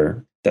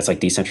that's like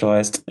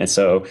decentralized. And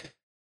so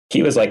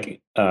he was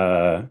like,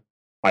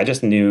 I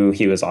just knew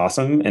he was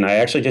awesome. And I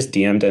actually just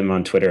DM'd him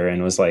on Twitter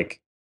and was like,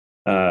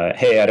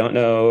 hey, I don't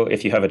know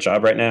if you have a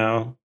job right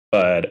now,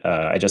 but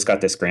I just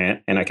got this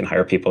grant and I can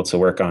hire people to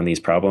work on these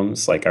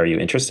problems. Like, are you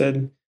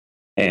interested?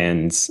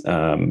 And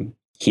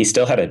he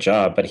still had a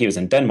job, but he was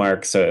in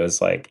Denmark. So it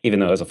was like, even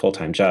though it was a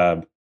full-time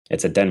job,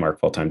 it's a Denmark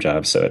full-time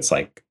job. So it's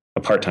like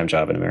a part-time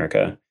job in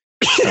America.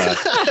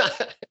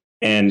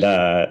 And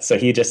so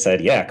he just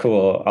said, yeah,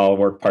 cool, I'll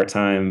work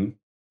part-time.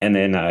 And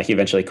then he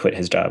eventually quit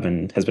his job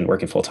and has been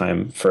working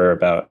full-time for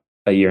about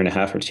a year and a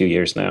half or 2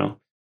 years now.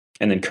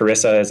 And then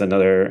Carissa is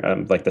another,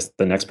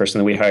 the next person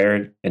that we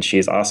hired, and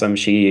she's awesome.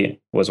 She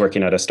was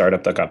working at a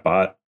startup that got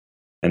bought,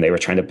 and they were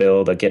trying to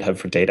build a GitHub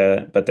for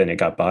data, but then it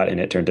got bought and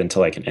it turned into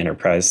like an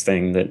enterprise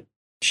thing that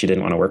she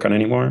didn't want to work on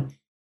anymore.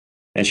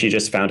 And she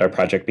just found our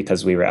project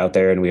because we were out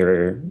there and we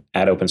were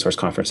at open source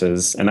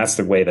conferences. And that's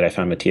the way that I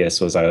found Matthias,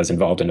 was I was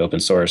involved in open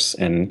source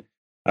and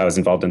I was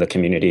involved in the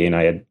community. And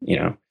I had,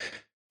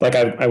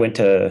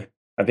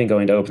 I've been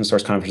going to open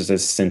source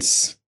conferences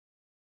since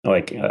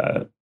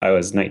I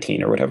was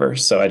 19 or whatever.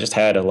 So I just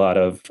had a lot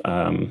of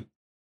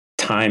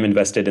time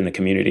invested in the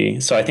community.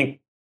 So I think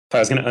if I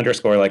was going to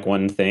underscore like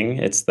one thing,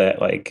 it's that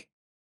like,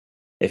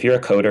 if you're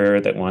a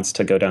coder that wants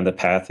to go down the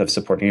path of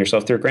supporting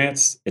yourself through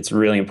grants, it's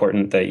really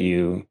important that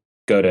you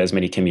go to as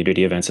many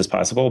community events as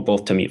possible,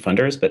 both to meet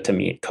funders, but to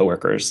meet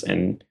coworkers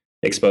and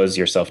expose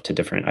yourself to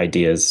different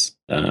ideas.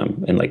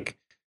 And like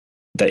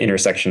the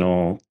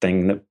intersectional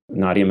thing that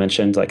Nadia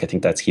mentioned, like I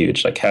think that's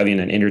huge. Like having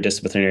an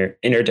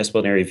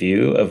interdisciplinary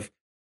view of,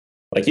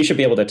 like, you should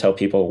be able to tell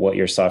people what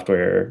your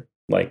software,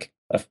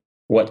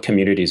 what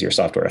communities your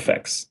software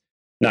affects,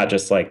 not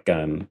just like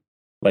in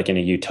a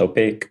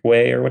utopic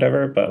way or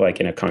whatever, but like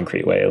in a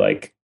concrete way.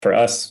 Like for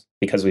us,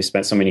 because we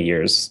spent so many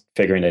years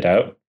figuring it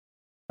out,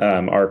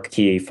 our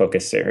key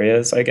focus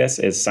areas, I guess,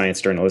 is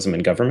science, journalism,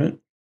 and government.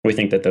 We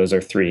think that those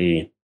are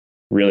three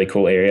really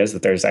cool areas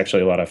that there's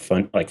actually a lot of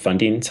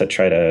funding to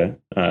try to,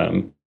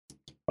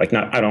 I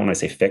don't want to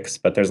say fix,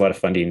 but there's a lot of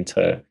funding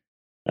to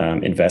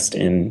invest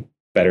in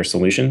better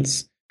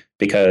solutions,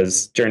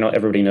 because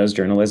everybody knows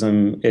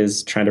journalism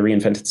is trying to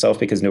reinvent itself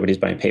because nobody's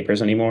buying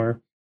papers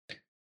anymore.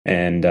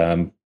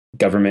 And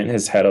government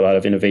has had a lot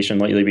of innovation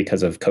lately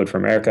because of Code for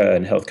America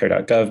and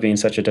healthcare.gov being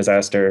such a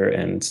disaster.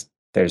 And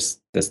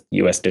there's this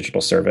US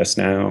digital service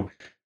now.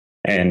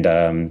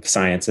 And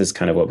science is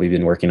kind of what we've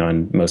been working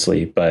on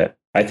mostly. But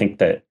I think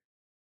that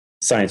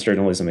science,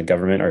 journalism, and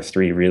government are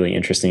three really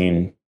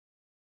interesting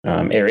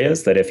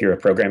areas that if you're a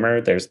programmer,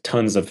 there's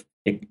tons of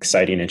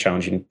exciting and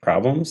challenging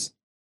problems.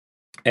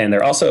 And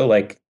they're also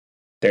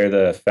they're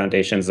the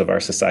foundations of our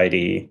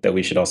society that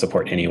we should all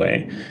support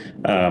anyway.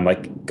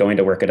 Like going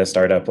to work at a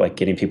startup, like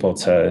getting people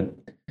to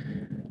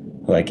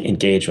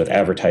engage with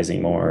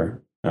advertising more,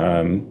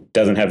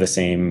 doesn't have the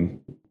same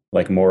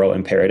moral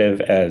imperative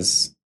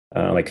as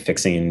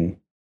fixing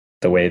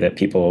the way that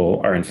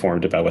people are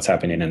informed about what's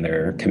happening in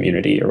their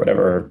community or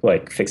whatever,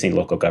 like fixing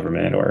local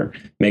government or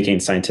making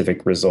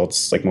scientific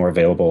results more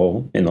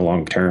available in the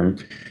long term,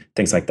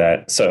 things like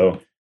that. So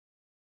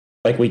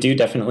we do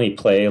definitely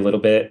play a little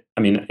bit.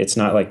 I mean, it's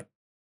not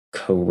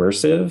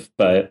coercive,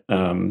 but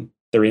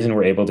the reason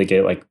we're able to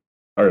get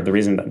or the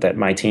reason that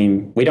my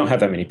team, we don't have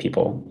that many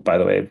people, by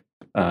the way.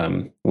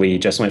 We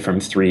just went from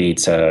 3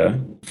 to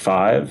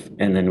 5,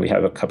 and then we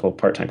have a couple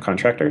part-time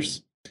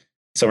contractors.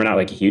 So we're not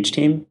a huge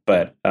team,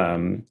 but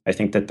I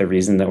think that the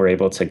reason that we're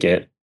able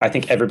to I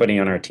think everybody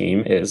on our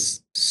team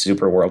is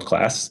super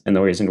world-class. And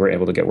the reason we're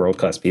able to get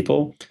world-class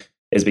people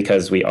is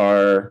because we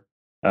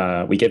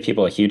give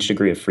people a huge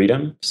degree of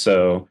freedom.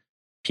 So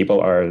people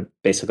are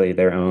basically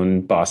their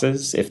own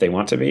bosses if they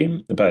want to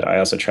be, but I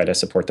also try to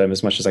support them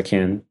as much as I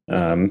can.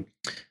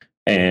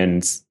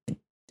 And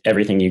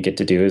everything you get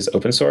to do is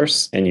open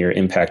source, and you're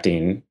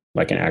impacting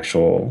an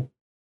actual,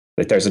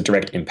 there's a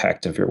direct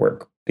impact of your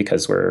work,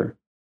 because we're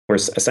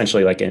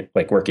essentially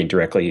working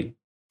directly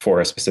for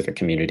a specific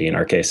community. In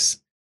our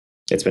case,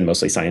 it's been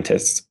mostly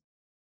scientists.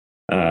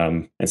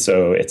 And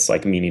so it's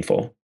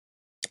meaningful.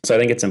 So I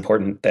think it's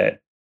important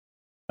that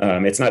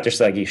it's not just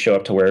you show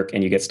up to work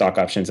and you get stock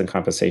options and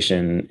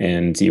compensation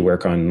and you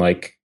work on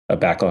a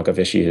backlog of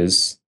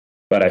issues.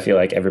 But I feel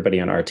like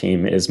everybody on our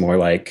team is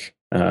more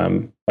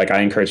I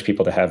encourage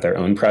people to have their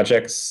own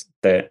projects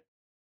that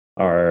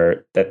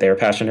they're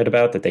passionate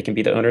about, that they can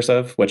be the owners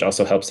of, which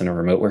also helps in a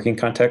remote working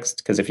context.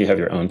 Because if you have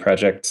your own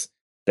project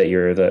that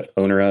you're the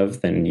owner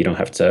of, then you don't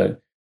have to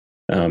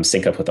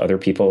sync up with other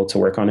people to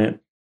work on it.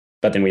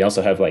 But then we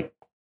also have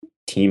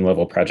team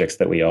level projects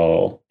that we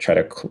all try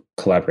to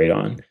collaborate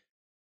on.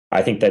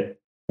 I think that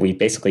we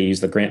basically use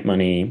the grant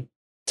money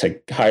to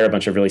hire a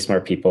bunch of really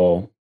smart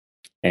people,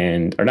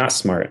 or not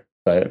smart,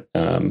 but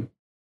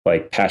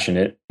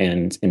passionate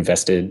and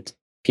invested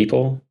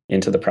people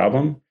into the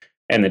problem,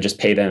 and then just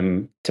pay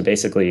them to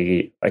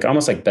basically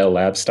almost Bell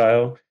Lab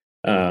style,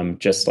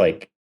 just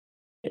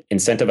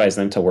incentivize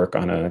them to work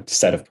on a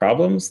set of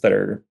problems that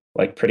are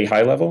pretty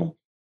high level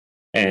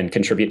and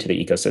contribute to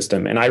the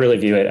ecosystem. And I really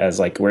view it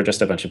as we're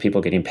just a bunch of people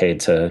getting paid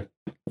to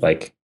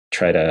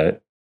try to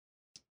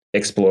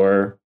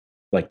explore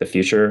the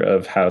future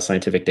of how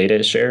scientific data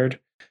is shared.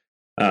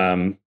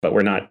 But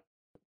we're not,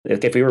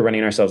 if we were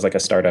running ourselves like a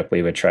startup,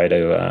 we would try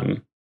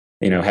to,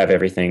 have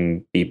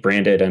everything be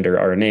branded under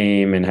our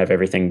name and have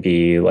everything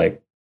be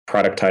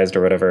productized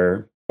or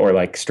whatever,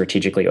 or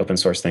strategically open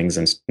source things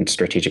and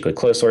strategically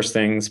closed source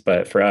things.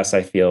 But for us,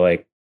 I feel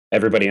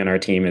everybody on our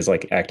team is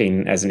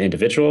acting as an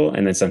individual.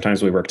 And then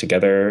sometimes we work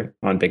together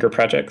on bigger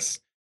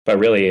projects. But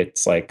really,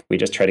 it's we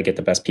just try to get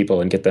the best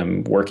people and get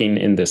them working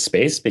in this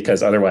space,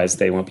 because otherwise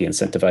they won't be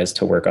incentivized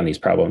to work on these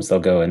problems. They'll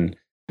go and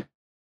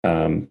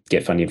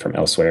get funding from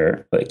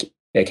elsewhere, like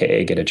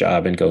AKA get a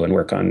job and go and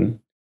work on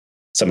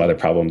some other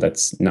problem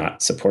that's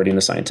not supporting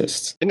the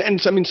scientists. And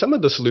so, I mean, some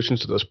of the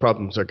solutions to those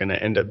problems are going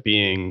to end up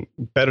being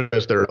better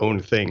as their own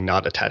thing,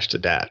 not attached to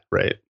that,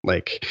 right?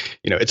 Like,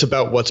 it's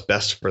about what's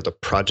best for the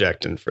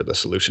project and for the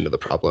solution to the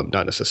problem,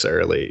 not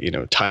necessarily,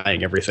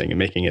 tying everything and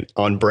making it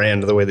on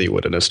brand the way that you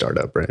would in a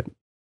startup, right?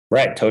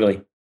 Right.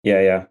 Totally.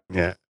 Yeah.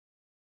 All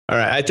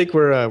right. I think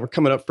we're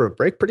coming up for a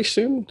break pretty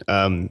soon.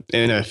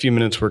 In a few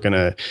minutes, we're going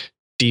to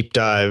deep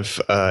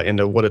dive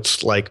into what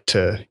it's like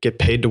to get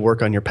paid to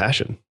work on your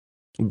passion.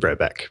 We'll be right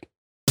back.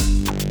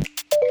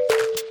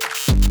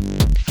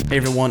 Hey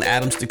everyone,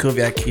 Adam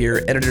Stacoviak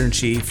here,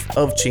 editor-in-chief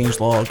of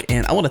Changelog,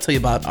 and I want to tell you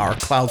about our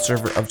cloud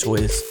server of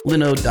choice,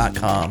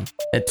 Linode.com.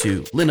 Head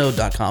to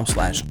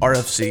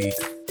linode.com/RFC.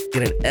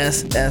 Get an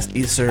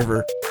SSD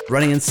server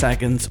running in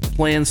seconds.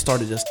 Plans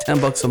start at just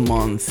 $10 a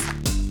month.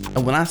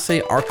 And when I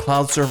say our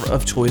cloud server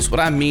of choice, what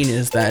I mean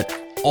is that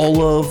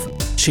all of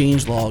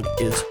Changelog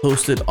is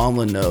hosted on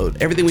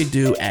Linode. Everything we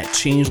do at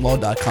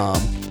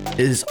changelog.com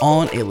is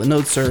on a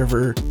Linode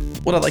server.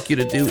 What I'd like you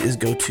to do is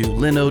go to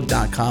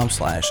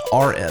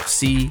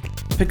linode.com/RFC,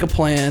 pick a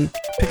plan,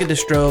 pick a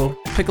distro,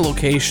 pick a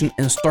location,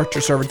 and start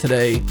your server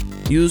today.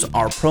 Use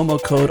our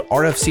promo code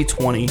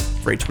RFC20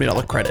 for a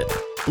 $20 credit.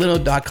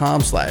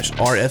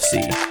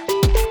 linode.com/RFC.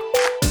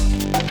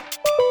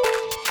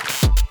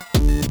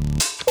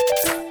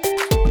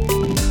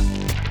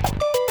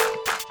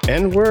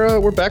 And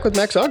we're back with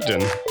Max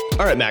Ogden.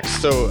 All right, Max.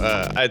 So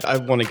I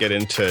want to get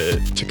into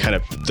kind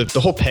of the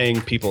whole paying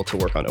people to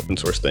work on open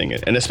source thing,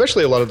 and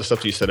especially a lot of the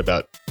stuff you said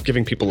about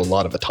giving people a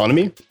lot of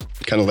autonomy,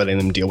 kind of letting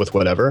them deal with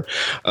whatever,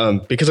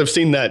 because I've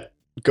seen that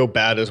go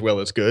bad as well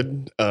as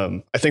good.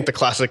 I think the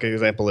classic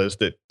example is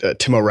that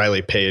Tim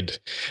O'Reilly paid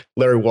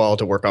Larry Wall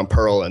to work on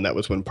Perl, and that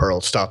was when Perl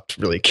stopped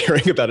really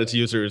caring about its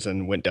users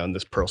and went down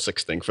this Perl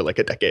 6 thing for like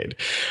a decade.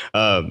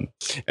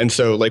 And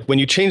so like when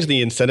you change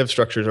the incentive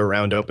structures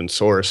around open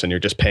source and you're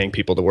just paying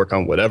people to work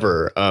on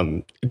whatever,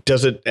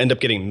 does it end up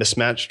getting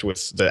mismatched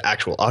with the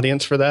actual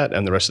audience for that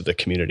and the rest of the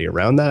community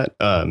around that?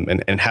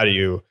 And how do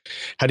you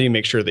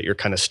make sure that you're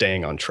kind of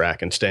staying on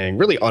track and staying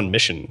really on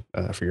mission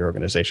for your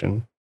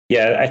organization?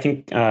 Yeah, I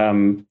think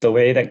the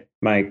way that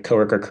my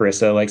coworker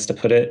Carissa likes to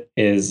put it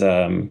is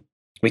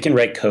we can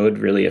write code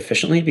really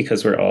efficiently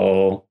because we're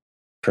all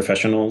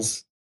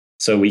professionals.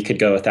 So we could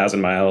go 1,000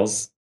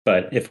 miles,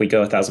 but if we go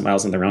 1,000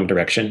 miles in the wrong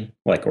direction,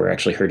 like we're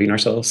actually hurting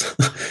ourselves.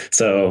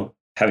 So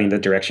having the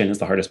direction is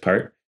the hardest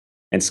part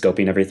and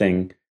scoping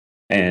everything.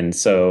 And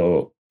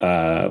so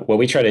what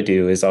we try to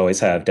do is always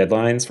have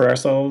deadlines for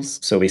ourselves.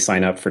 So we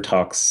sign up for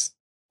talks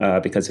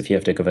because if you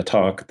have to give a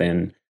talk,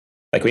 then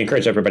like we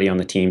encourage everybody on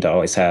the team to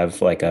always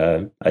have like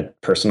a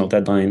personal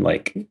deadline,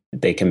 like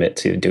they commit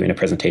to doing a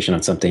presentation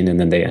on something and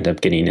then they end up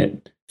getting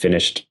it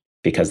finished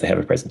because they have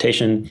a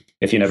presentation.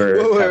 If you never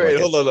wait,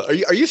 hold on.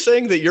 Are you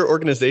saying that your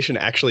organization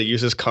actually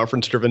uses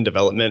conference-driven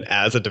development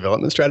as a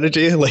development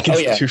strategy, like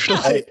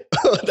institutionally?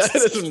 That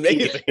is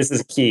amazing. This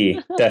is key,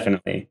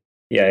 definitely.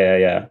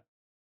 Yeah.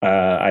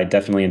 I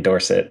definitely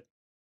endorse it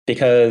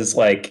because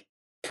like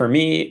for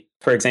me,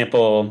 for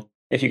example,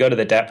 if you go to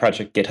the DApp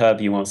project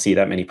GitHub, you won't see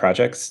that many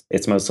projects.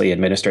 It's mostly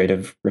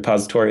administrative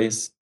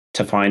repositories.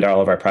 To find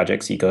all of our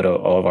projects, you go to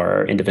all of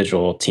our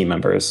individual team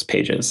members'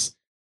 pages.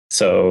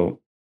 So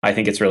I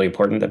think it's really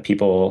important that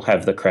people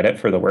have the credit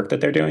for the work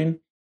that they're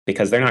doing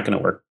because they're not going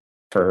to work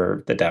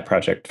for the DApp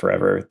project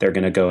forever. They're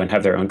going to go and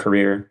have their own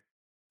career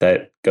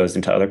that goes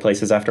into other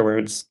places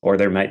afterwards. Or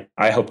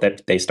I hope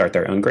that they start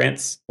their own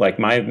grants. Like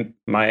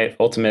my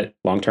ultimate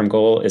long-term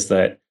goal is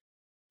that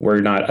we're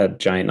not a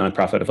giant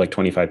nonprofit of like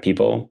 25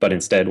 people, but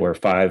instead we're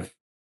 5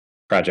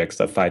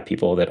 projects of 5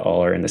 people that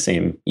all are in the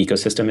same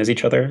ecosystem as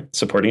each other,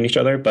 supporting each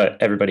other, but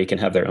everybody can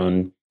have their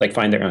own, like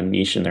find their own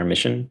niche in their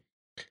mission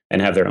and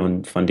have their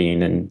own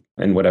funding and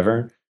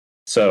whatever.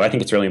 So I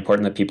think it's really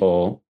important that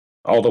all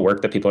the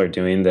work that people are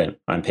doing that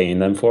I'm paying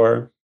them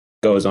for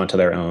goes onto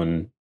their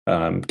own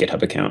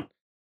GitHub account.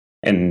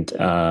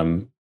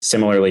 And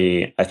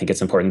similarly, I think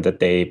it's important that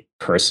they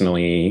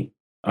personally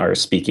are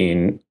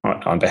speaking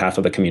on behalf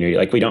of the community.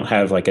 Like we don't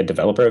have like a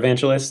developer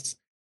evangelist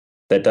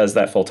that does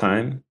that full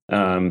time.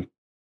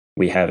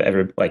 We have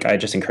I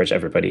just encourage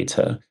everybody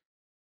to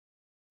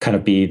kind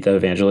of be the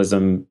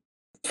evangelism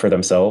for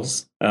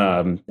themselves.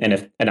 I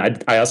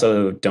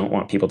also don't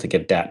want people to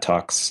give DAT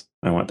talks.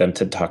 I want them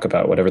to talk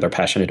about whatever they're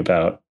passionate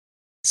about.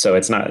 So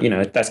it's not,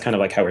 that's kind of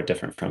like how we're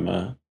different from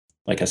a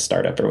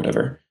startup or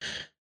whatever.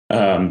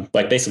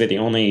 Like basically the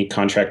only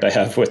contract I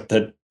have with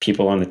the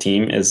people on the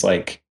team is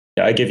like,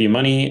 I give you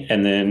money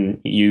and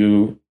then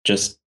you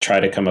just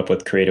try to come up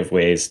with creative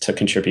ways to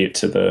contribute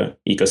to the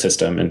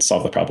ecosystem and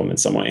solve the problem in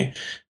some way.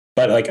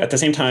 But like at the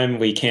same time,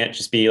 we can't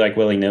just be like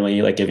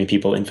willy-nilly, like giving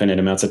people infinite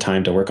amounts of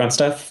time to work on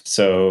stuff.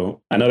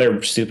 So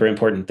another super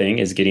important thing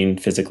is getting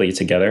physically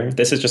together.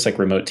 This is just like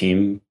remote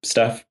team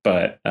stuff,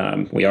 but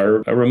we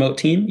are a remote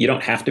team. You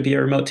don't have to be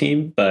a remote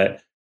team,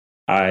 but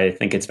I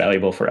think it's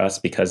valuable for us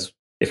because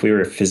if we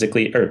were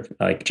physically or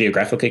like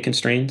geographically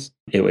constrained,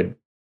 it would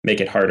make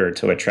it harder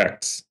to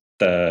attract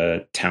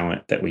the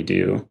talent that we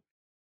do.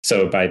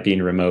 So by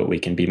being remote, we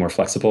can be more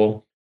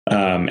flexible.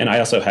 And I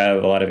also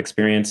have a lot of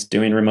experience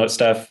doing remote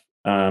stuff.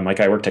 Like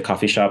I worked at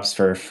coffee shops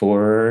for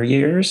 4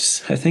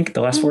 years, I think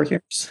the last 4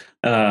 years.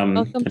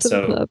 Welcome to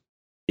the club.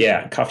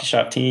 Yeah, coffee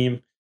shop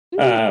team.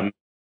 Um,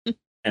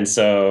 and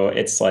so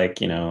it's like,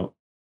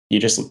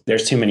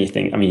 there's too many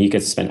things. I mean, you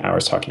could spend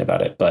hours talking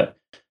about it, but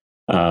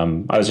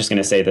I was just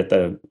going to say that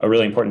a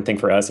really important thing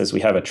for us is we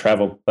have a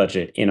travel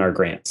budget in our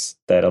grants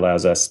that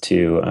allows us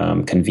to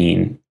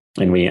convene,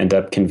 and we end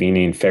up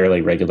convening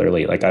fairly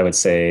regularly. Like I would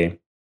say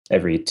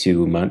every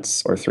 2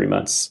 months or 3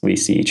 months, we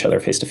see each other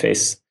face to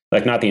face.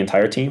 Like not the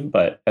entire team,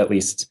 but at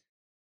least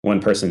one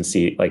person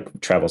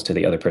travels to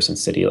the other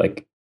person's city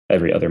like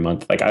every other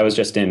month. Like I was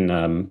just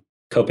in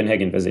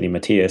Copenhagen visiting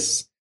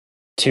Matthias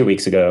 2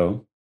 weeks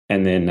ago,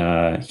 and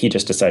then he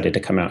just decided to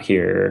come out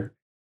here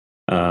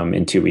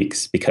in 2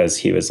 weeks because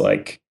he was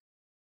like,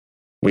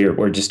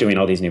 we're just doing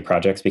all these new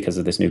projects because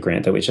of this new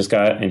grant that we just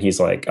got. And he's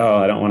like, oh,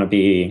 I don't want to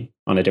be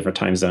on a different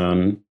time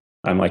zone.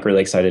 I'm like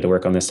really excited to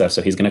work on this stuff.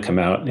 So he's going to come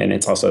out, and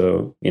it's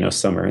also,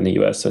 summer in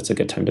the US. So it's a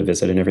good time to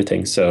visit and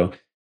everything. So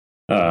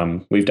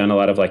we've done a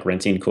lot of like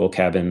renting cool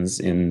cabins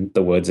in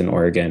the woods in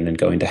Oregon and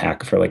going to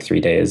hack for like 3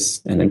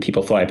 days. And then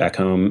people fly back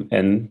home.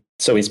 And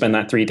so we spend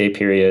that 3-day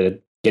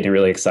period getting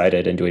really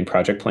excited and doing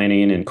project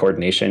planning and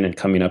coordination and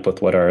coming up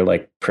with what our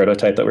like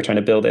prototype that we're trying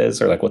to build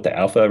is, or like what the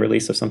alpha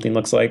release of something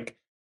looks like.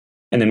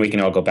 And then we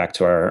can all go back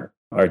to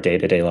our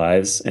day-to-day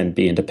lives and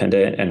be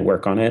independent and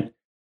work on it.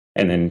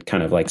 And then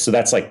kind of like, so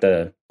that's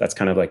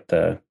kind of like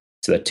the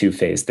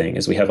 2-phase thing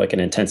is we have like an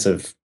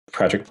intensive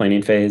project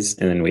planning phase.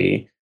 And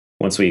then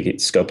once we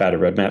scope out a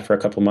roadmap for a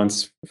couple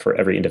months for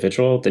every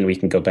individual, then we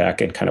can go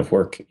back and kind of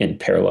work in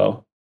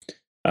parallel.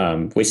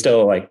 We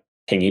still like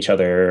ping each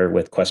other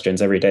with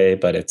questions every day,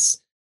 but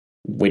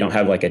we don't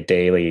have like a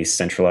daily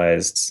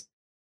centralized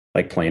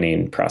like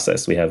planning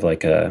process. We have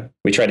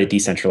we try to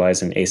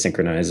decentralize and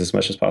asynchronize as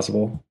much as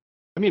possible.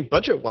 I mean,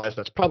 budget-wise,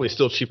 that's probably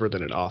still cheaper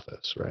than an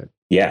office, right?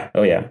 Yeah.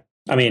 Oh, yeah.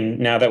 I mean,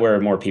 now that we're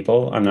more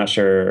people, I'm not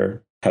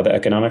sure how the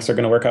economics are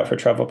going to work out for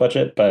travel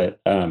budget, but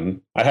I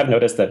have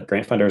noticed that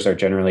grant funders are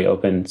generally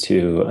open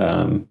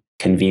to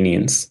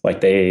convenience.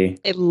 Like they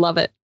love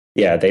it.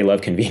 Yeah, they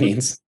love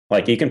convenience.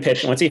 Like you can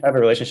pitch, once you have a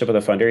relationship with a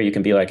funder, you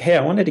can be like, hey,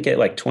 I wanted to get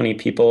like 20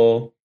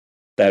 people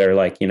that are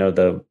like,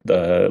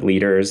 the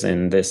leaders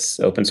in this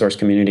open source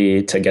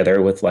community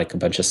together with like a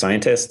bunch of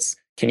scientists.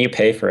 Can you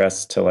pay for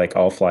us to like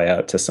all fly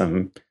out to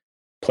some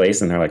place?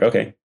 And they're like,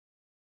 okay.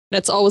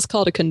 That's always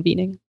called a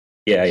convening.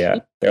 Yeah.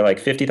 They're like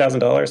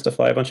 $50,000 to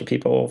fly a bunch of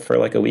people for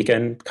like a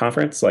weekend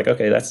conference. Like,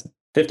 okay, that's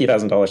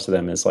 $50,000 to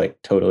them is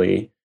like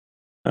totally,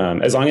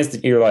 as long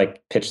as you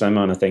like pitch them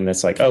on a thing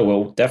that's like, oh,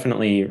 we'll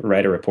definitely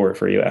write a report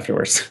for you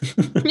afterwards.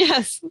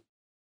 Yes.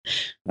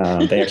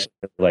 They actually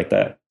like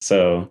that.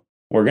 So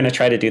we're going to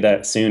try to do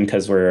that soon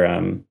because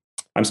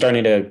I'm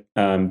starting to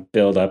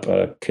build up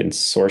a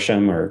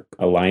consortium or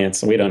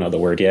alliance. We don't know the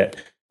word yet,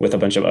 with a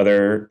bunch of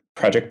other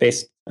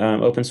project-based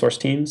open source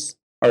teams,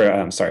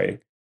 or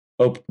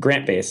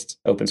grant-based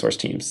open source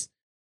teams.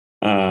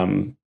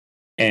 And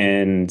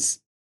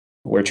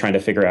we're trying to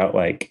figure out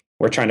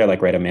we're trying to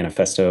write a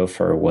manifesto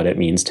for what it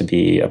means to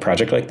be a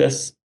project like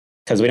this,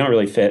 because we don't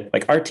really fit.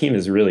 Like our team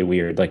is really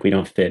weird. Like we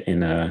don't fit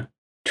in a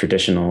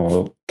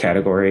traditional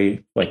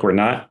category. Like we're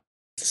not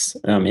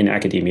in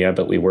academia,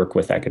 but we work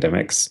with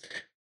academics,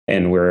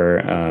 and we're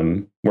a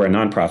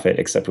nonprofit,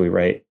 except we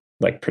write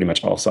like pretty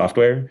much all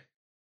software,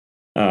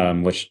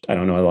 which I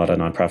don't know a lot of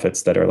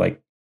nonprofits that are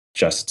like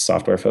just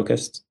software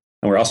focused.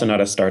 And we're also not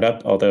a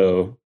startup,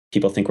 although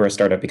people think we're a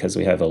startup because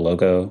we have a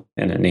logo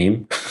and a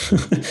name.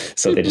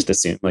 So they just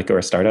assume like we're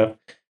a startup.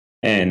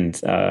 And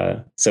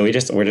so we're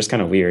just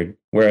kind of weird.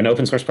 We're an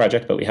open source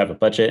project, but we have a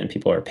budget and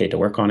people are paid to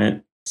work on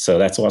it. So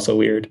that's also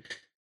weird.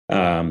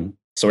 So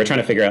we're trying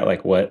to figure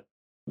out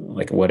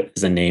what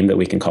is a name that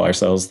we can call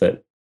ourselves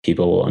that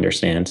people will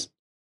understand.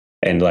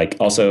 And like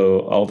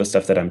also all the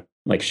stuff that I'm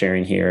like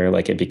sharing here,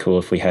 like it'd be cool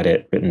if we had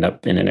it written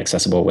up in an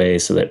accessible way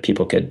so that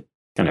people could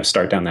kind of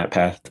start down that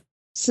path.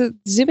 So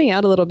zooming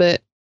out a little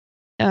bit,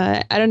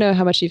 I don't know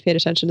how much you've paid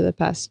attention to the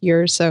past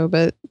year or so,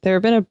 but there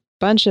have been a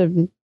bunch of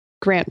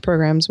grant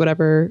programs,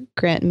 whatever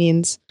grant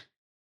means,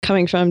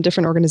 coming from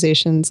different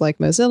organizations like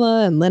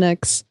Mozilla and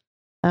Linux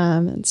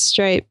and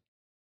Stripe.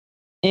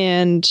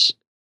 And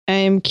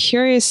I'm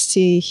curious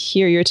to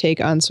hear your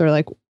take on sort of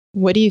like,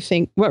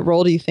 what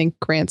role do you think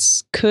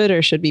grants could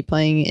or should be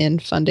playing in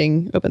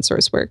funding open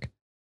source work?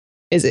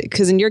 Is it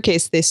because in your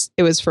case,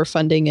 it was for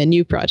funding a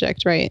new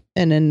project, right?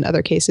 And in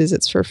other cases,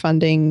 it's for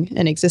funding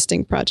an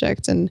existing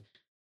project. And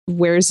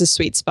where's the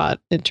sweet spot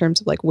in terms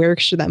of like, where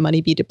should that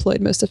money be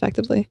deployed most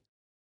effectively?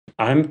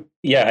 I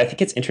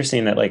think it's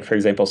interesting that like, for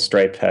example,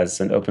 Stripe has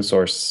an open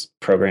source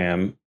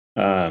program.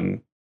 I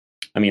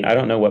mean, I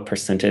don't know what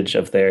percentage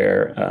of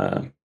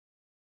their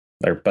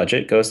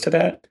budget goes to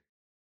that.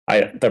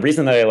 The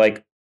reason that I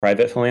like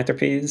private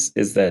philanthropies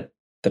is that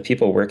the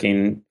people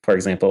working, for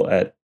example,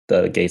 at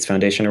the Gates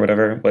Foundation or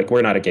whatever, like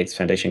we're not a Gates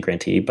Foundation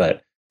grantee,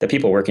 but the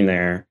people working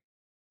there,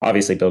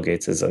 obviously Bill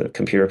Gates is a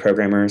computer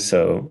programmer.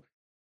 So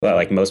well,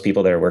 like most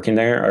people that are working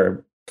there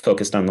are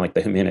focused on like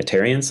the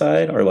humanitarian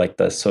side or like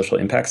the social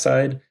impact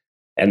side,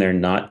 and they're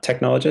not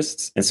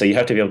technologists. And so you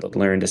have to be able to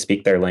learn to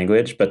speak their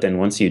language. But then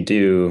once you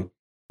do,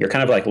 you're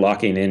kind of like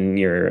locking in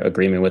your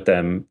agreement with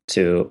them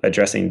to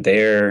addressing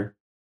their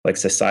like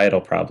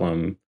societal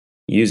problem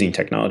using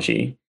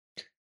technology.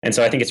 And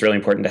so I think it's really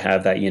important to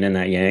have that yin and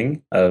that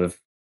yang of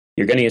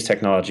you're going to use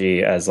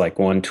technology as like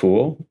one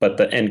tool, but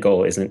the end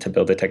goal isn't to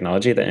build the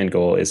technology. The end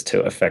goal is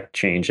to affect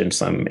change in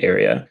some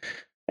area.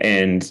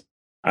 And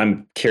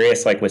I'm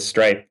curious, like with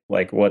Stripe,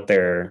 like what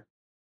they're,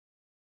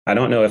 I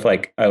don't know if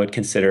like I would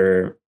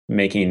consider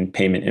making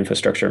payment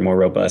infrastructure more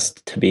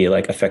robust to be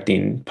like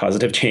affecting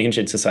positive change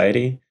in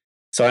society.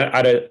 So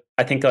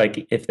I think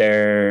like if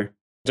they're,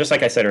 just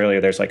like I said earlier,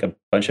 there's like a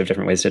bunch of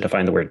different ways to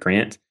define the word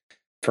grant.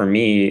 For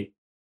me,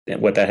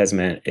 what that has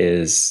meant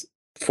is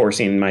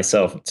forcing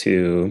myself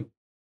to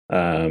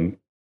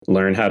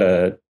learn how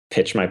to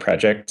pitch my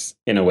projects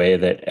in a way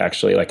that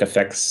actually like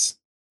affects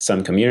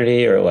some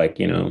community or like,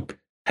 you know,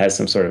 has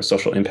some sort of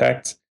social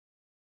impact.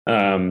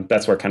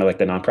 That's where kind of like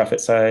the nonprofit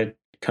side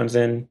comes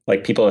in.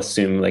 Like people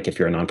assume like if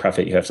you're a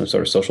nonprofit, you have some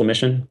sort of social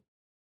mission.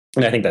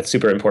 And I think that's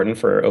super important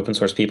for open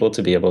source people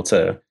to be able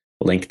to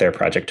link their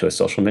project to a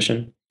social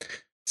mission.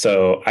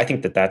 So I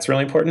think that that's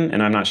really important.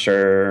 And I'm not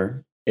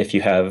sure if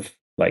you have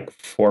like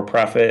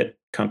for-profit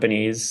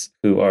companies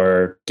who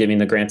are giving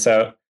the grants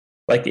out.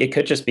 Like it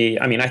could just be,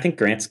 I mean, I think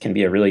grants can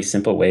be a really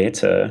simple way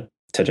to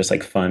just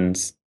like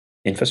fund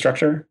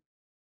infrastructure,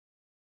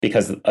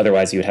 because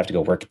otherwise you would have to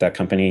go work at that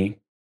company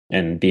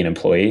and be an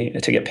employee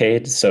to get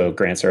paid. So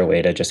grants are a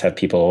way to just have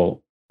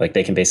people, like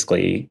they can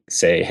basically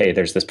say, hey,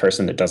 there's this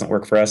person that doesn't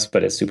work for us,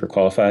 but is super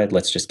qualified.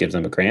 Let's just give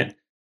them a grant.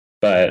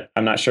 But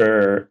I'm not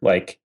sure,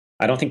 like,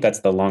 I don't think that's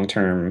the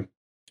long-term,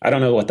 I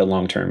don't know what the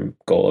long-term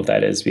goal of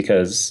that is,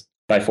 because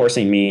by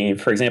forcing me,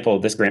 for example,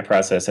 this grant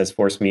process has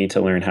forced me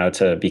to learn how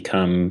to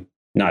become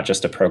not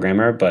just a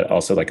programmer, but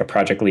also like a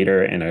project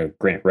leader and a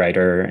grant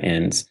writer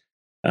and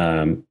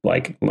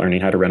like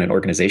learning how to run an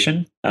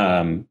organization.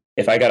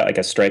 If I got like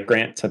a Stripe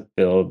grant to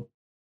build,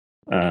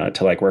 to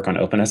like work on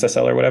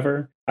OpenSSL or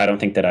whatever, I don't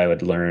think that I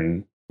would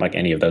learn like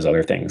any of those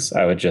other things.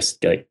 I would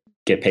just like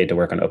get paid to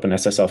work on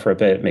OpenSSL for a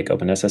bit, make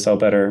OpenSSL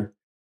better,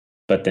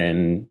 but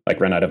then like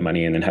run out of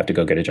money and then have to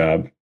go get a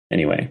job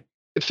anyway.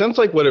 It sounds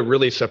like what it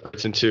really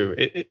separates into,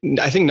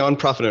 I think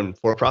nonprofit and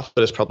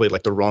for-profit is probably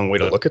like the wrong way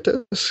to look at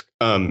this.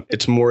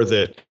 It's more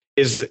that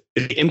is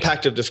the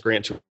impact of this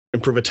grant to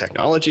improve a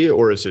technology,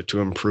 or is it to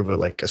improve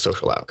a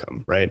social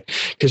outcome, right?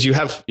 Because you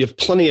have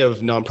plenty of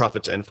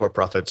nonprofits and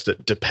for-profits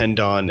that depend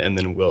on and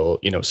then will,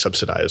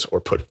 subsidize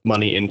or put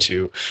money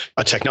into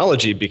a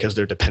technology because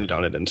they're dependent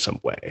on it in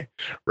some way,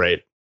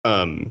 right?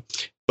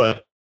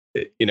 But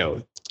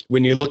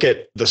when you look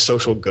at the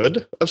social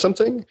good of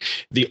something,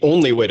 the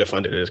only way to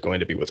fund it is going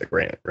to be with a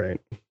grant,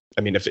 right?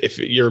 I mean, if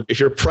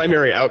your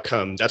primary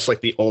outcome, that's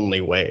like the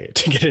only way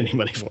to get any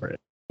money for it.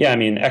 Yeah, I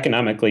mean,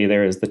 economically,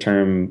 there is the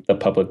term the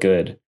public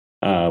good,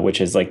 which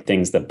is like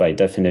things that by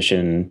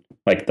definition,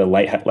 like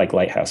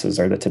lighthouses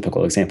are the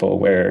typical example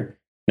where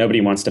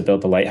nobody wants to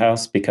build the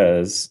lighthouse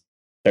because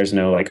there's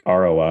no like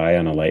ROI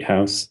on a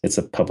lighthouse. It's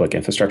a public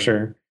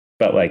infrastructure.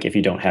 But like if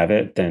you don't have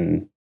it,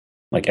 then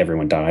like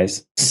everyone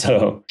dies.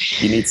 So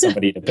you need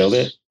somebody to build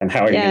it. And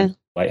how are you going to build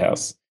a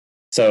lighthouse?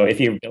 So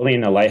if you're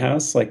building a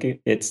lighthouse, like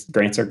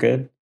grants are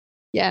good.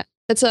 Yeah,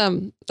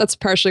 that's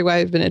partially why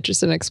I've been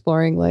interested in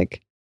exploring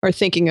or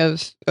thinking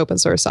of open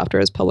source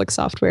software as public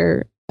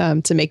software,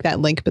 to make that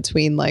link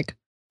between like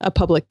a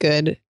public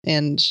good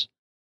and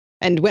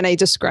when I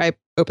describe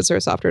open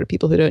source software to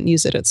people who don't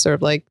use it, it's sort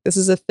of like, this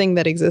is a thing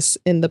that exists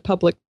in the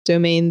public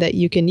domain that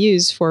you can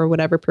use for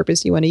whatever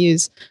purpose you want to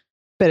use.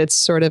 But it's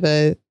sort of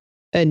a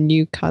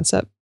new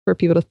concept for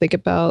people to think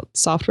about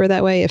software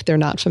that way if they're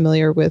not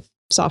familiar with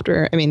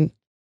software. I mean,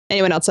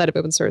 anyone outside of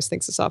open source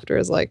thinks of software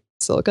as like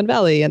Silicon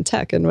Valley and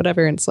tech and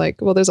whatever. And it's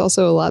like, well, there's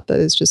also a lot that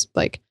is just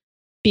like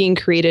being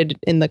created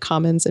in the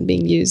commons and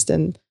being used.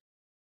 And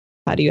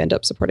how do you end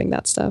up supporting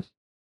that stuff?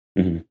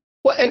 Mm-hmm.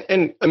 Well,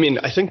 and I mean,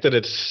 I think that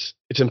it's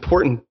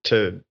important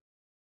to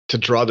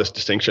draw this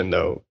distinction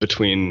though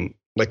between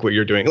like what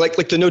you're doing, like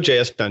the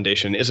Node.js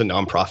Foundation is a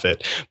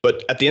nonprofit,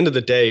 but at the end of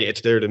the day,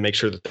 it's there to make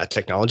sure that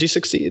technology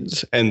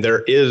succeeds, and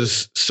there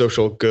is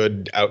social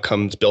good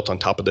outcomes built on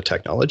top of the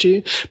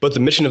technology. But the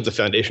mission of the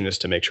foundation is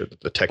to make sure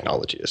that the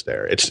technology is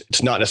there.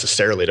 It's not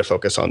necessarily to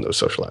focus on those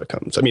social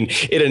outcomes. I mean,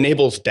 it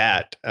enables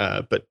DAT,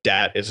 but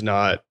DAT is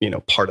not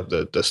part of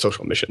the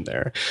social mission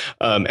there.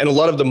 And a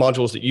lot of the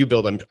modules that you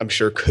build, I'm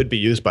sure, could be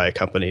used by a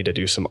company to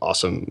do some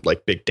awesome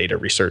like big data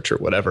research or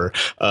whatever.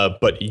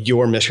 But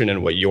your mission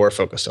and what you're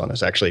focused on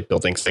is actually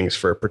building things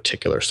for a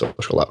particular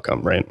social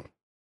outcome, right?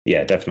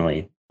 Yeah,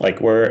 definitely.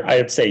 Like I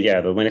would say,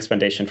 yeah, the Linux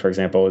Foundation, for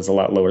example, is a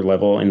lot lower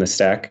level in the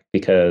stack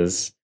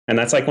and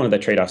that's like one of the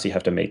trade-offs you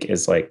have to make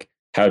is like,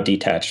 how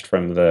detached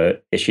from the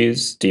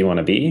issues do you want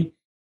to be?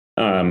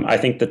 I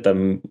think that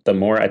the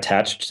more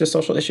attached to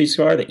social issues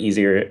you are, the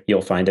easier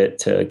you'll find it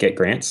to get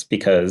grants,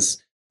 because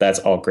that's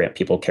all grant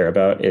people care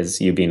about,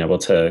 is you being able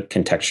to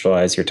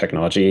contextualize your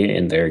technology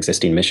in their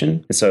existing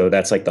mission. And so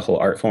that's like the whole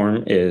art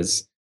form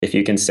is if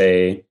you can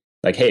say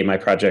like, hey, my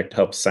project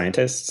helps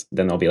scientists,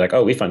 then they'll be like,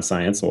 oh, we fund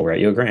science, we'll write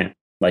you a grant.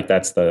 Like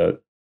that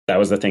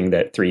was the thing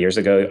that 3 years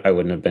ago I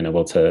wouldn't have been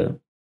able to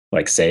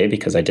like say,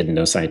 because I didn't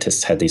know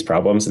scientists had these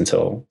problems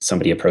until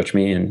somebody approached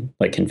me and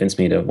like convinced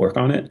me to work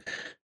on it.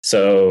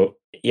 So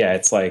yeah,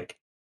 it's like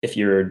if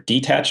you're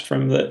detached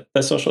from the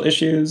social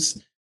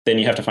issues, then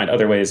you have to find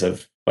other ways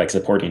of like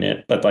supporting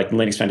it. But like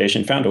Linux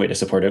Foundation found a way to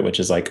support it, which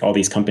is like all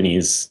these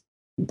companies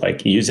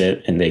like use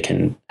it and they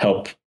can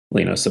help,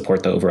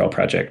 support the overall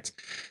project.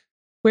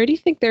 Where do you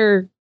think there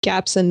are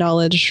gaps in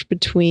knowledge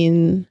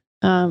between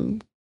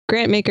grant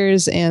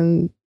makers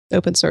and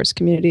open source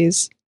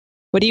communities?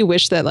 What do you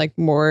wish that like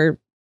more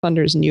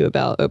funders knew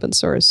about open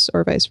source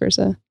or vice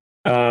versa?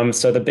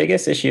 So the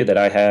biggest issue that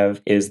I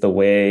have is the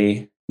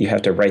way you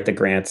have to write the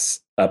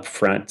grants up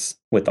front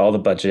with all the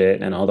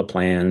budget and all the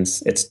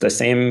plans. It's the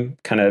same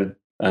kind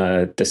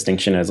of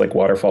distinction as like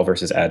waterfall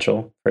versus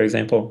agile, for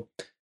example.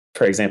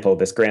 For example,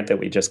 this grant that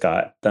we just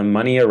got, the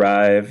money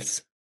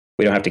arrived.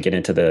 We don't have to get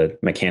into the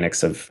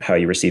mechanics of how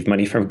you receive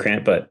money from a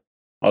grant, but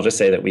I'll just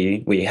say that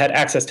we had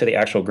access to the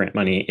actual grant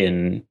money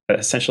in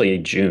essentially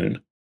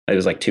June. It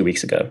was like 2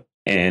 weeks ago.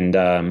 And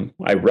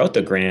I wrote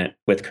the grant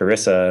with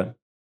Carissa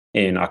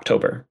in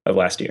October of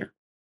last year.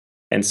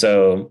 And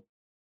so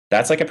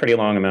that's like a pretty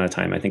long amount of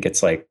time. I think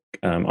it's like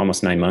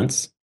almost 9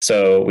 months.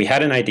 So we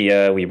had an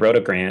idea, we wrote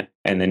a grant,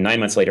 and then 9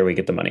 months later we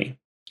get the money.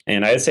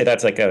 And I would say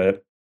that's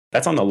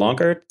that's on the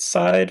longer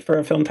side for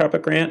a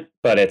philanthropic grant,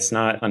 but it's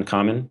not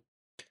uncommon.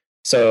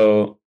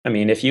 So, I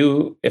mean,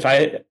 if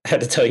I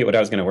had to tell you what I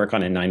was going to work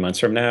on in 9 months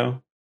from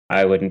now,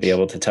 I wouldn't be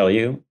able to tell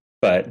you.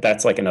 But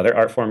that's like another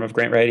art form of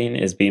grant writing,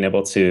 is being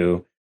able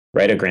to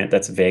write a grant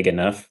that's vague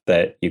enough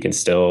that you can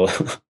still,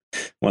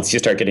 once you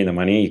start getting the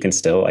money, you can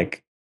still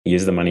like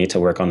use the money to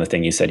work on the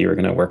thing you said you were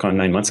going to work on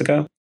 9 months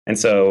ago. And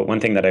so one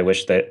thing that I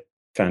wish that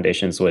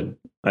foundations would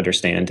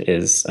understand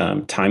is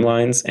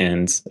timelines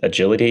and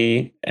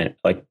agility, and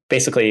like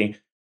basically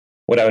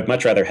what I would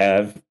much rather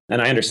have.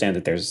 And I understand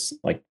that there's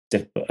like,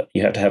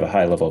 you have to have a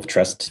high level of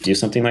trust to do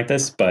something like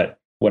this, but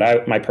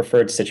my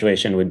preferred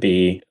situation would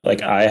be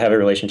like, I have a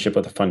relationship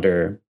with a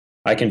funder.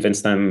 I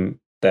convince them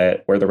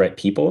that we're the right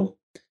people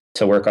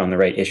to work on the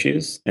right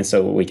issues. And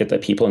so we get the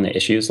people and the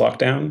issues locked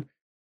down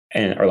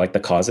or like the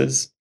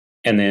causes.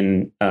 And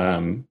then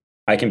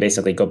I can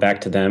basically go back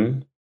to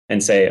them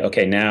and say,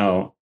 okay,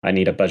 now I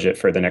need a budget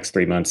for the next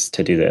 3 months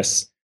to do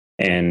this.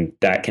 And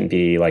that can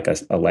be like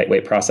a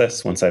lightweight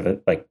process once I've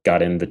like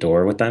got in the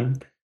door with them.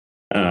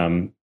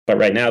 But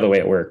right now, the way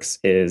it works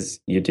is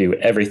you do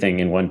everything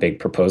in one big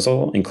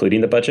proposal, including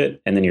the budget,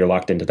 and then you're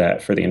locked into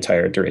that for the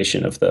entire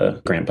duration of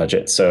the grant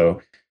budget. So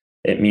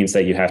it means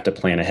that you have to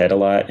plan ahead a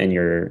lot, and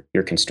you're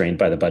constrained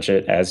by the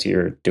budget as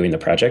you're doing the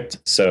project.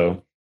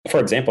 So, for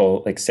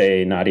example, like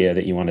say, Nadia,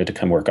 that you wanted to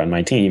come work on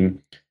my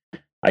team,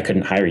 I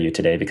couldn't hire you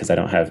today because I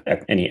don't have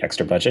any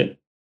extra budget.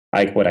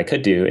 What I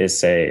could do is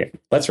say,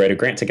 let's write a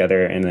grant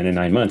together, and then in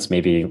 9 months,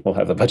 maybe we'll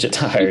have the budget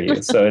to hire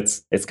you. So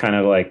it's kind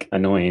of like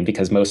annoying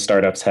because most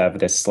startups have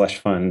this slush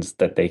fund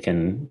that they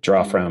can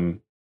draw from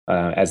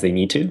as they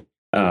need to,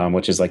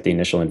 which is like the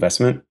initial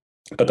investment.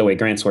 But the way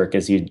grants work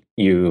is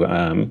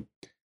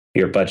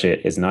your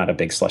budget is not a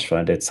big slush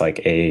fund. It's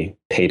like a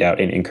paid out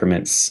in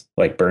increments,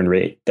 like burn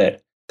rate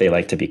that they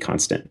like to be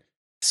constant.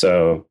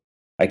 So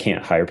I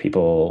can't hire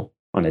people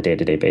on a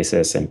day-to-day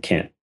basis and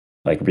can't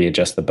like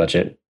readjust the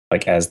budget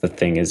like as the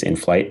thing is in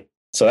flight.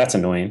 So that's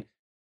annoying.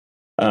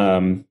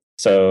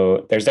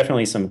 So there's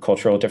definitely some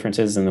cultural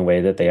differences in the way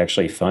that they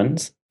actually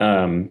fund.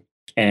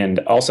 And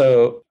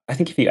also, I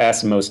think if you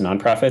ask most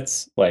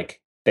nonprofits, like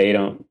they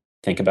don't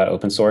think about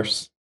open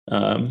source.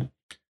 And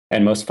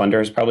most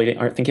funders probably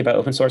aren't thinking about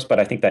open source, but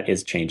I think that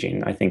is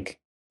changing. I think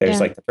there's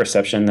like the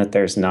perception that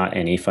there's not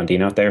any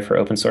funding out there for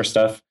open source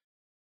stuff.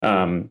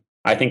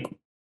 I think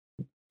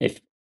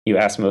if you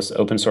ask most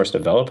open source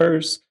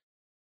developers,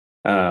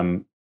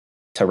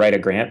 to write a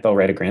grant, they'll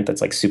write a grant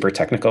that's like super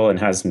technical and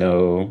has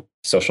no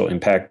social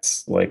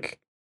impacts, like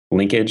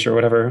linkage or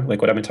whatever,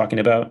 like what I've been talking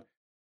about.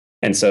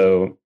 And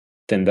so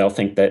then they'll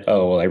think that,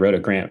 oh, well, I wrote a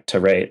grant to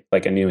write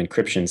like a new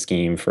encryption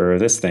scheme for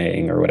this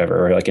thing or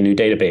whatever, or like a new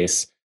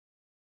database.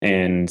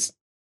 And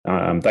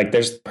like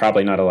there's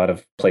probably not a lot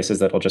of places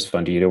that will just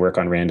fund you to work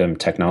on random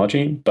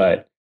technology.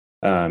 But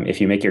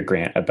if you make your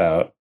grant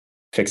about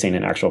fixing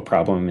an actual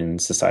problem in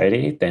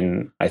society,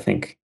 then I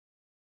think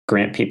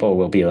grant people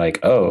will be like,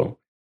 oh,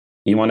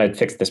 you want to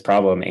fix this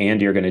problem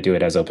and you're going to do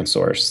it as open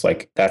source.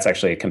 Like that's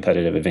actually a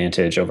competitive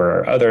advantage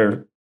over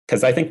other,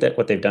 because I think that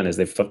what they've done is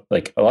they've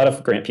like a lot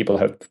of grant people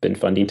have been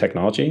funding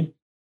technology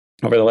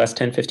over the last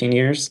 10, 15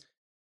 years.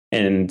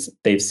 And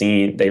they're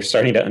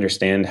starting to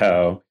understand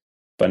how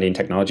funding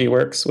technology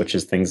works, which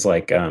is things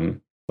like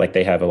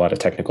they have a lot of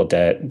technical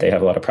debt. They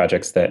have a lot of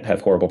projects that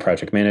have horrible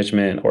project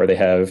management, or they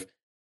have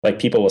like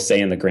people will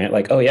say in the grant,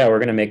 like, oh yeah, we're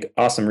going to make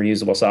awesome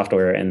reusable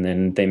software. And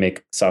then they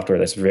make software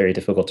that's very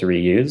difficult to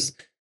reuse.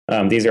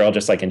 These are all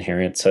just like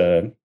inherent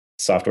to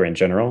software in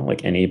general.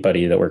 Like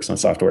anybody that works on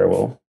software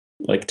will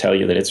like tell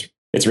you that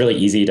it's really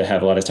easy to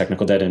have a lot of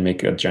technical debt and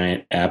make a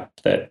giant app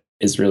that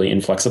is really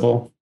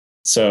inflexible.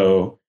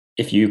 So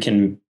if you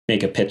can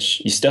make a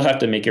pitch, you still have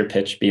to make your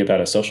pitch be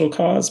about a social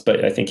cause.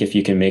 But I think if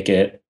you can make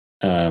it,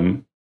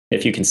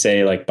 if you can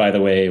say like, by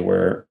the way,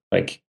 we're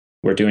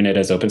doing it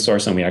as open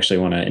source and we actually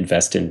want to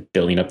invest in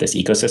building up this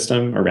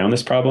ecosystem around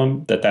this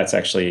problem, that's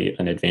actually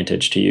an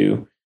advantage to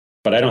you.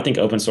 But I don't think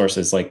open source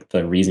is like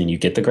the reason you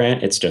get the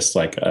grant. It's just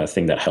like a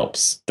thing that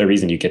helps. The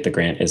reason you get the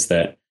grant is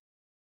that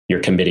you're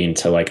committing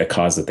to like a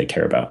cause that they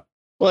care about.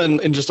 Well,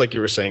 and just like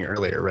you were saying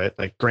earlier, right?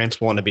 Like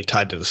grants want to be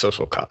tied to the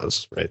social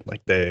cause, right?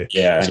 Like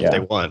that's what they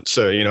want.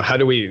 So, how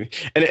do we,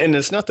 and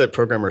it's not that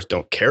programmers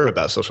don't care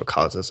about social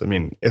causes. I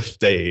mean, if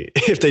they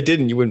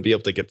didn't, you wouldn't be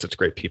able to get such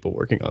great people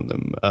working on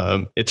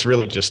them. It's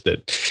really just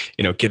that,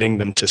 getting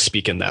them to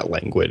speak in that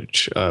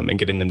language and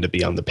getting them to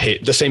be on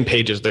the same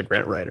page as the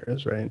grant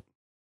writers, right?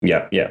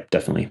 Yeah,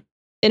 definitely.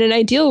 In an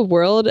ideal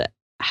world,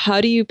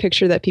 how do you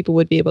picture that people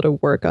would be able to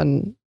work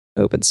on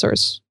open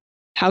source?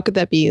 How could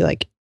that be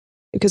like?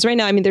 Because right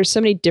now, I mean, there's so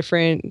many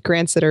different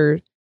grants that are,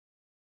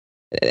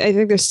 I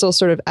think there's still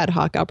sort of ad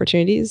hoc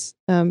opportunities.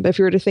 But if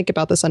you were to think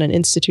about this on an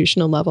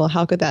institutional level,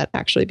 how could that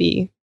actually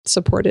be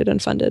supported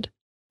and funded?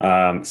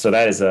 So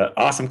that is an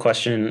awesome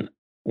question.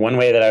 One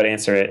way that I would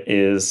answer it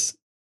is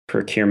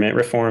procurement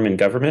reform in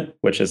government,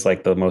 which is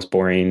like the most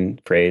boring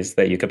phrase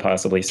that you could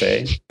possibly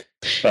say.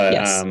 But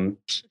yes.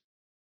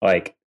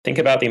 Like think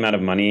about the amount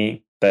of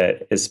money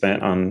that is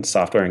spent on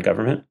software in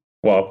government.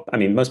 Well, I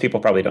mean, most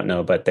people probably don't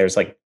know, but there's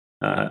like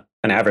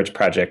an average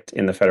project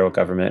in the federal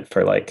government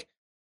for like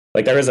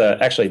there is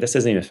actually, this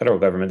isn't even federal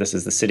government. This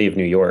is the city of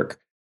New York.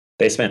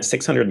 They spent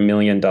 $600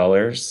 million,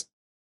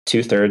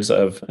 2/3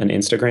 of an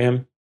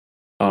Instagram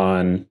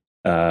on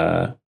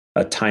a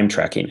time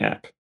tracking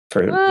app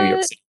for New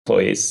York City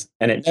employees.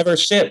 And it never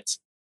shipped.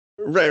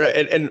 Right.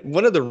 And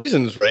one of the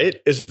reasons,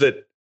 right, is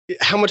that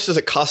how much does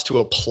it cost to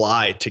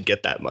apply to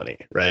get that money,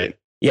 right?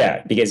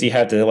 Yeah, because you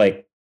have to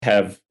like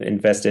have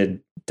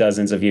invested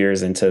dozens of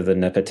years into the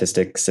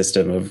nepotistic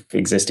system of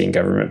existing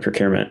government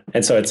procurement.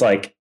 And so it's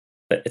like,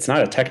 it's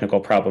not a technical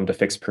problem to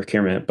fix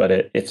procurement,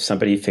 but if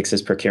somebody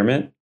fixes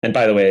procurement, and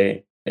by the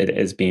way, it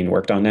is being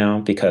worked on now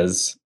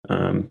because,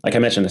 like I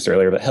mentioned this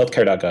earlier, but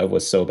healthcare.gov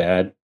was so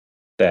bad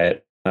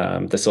that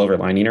the silver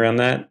lining around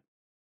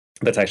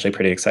that's actually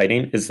pretty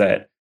exciting is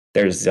that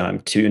there's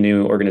 2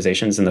 new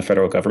organizations in the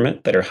federal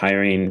government that are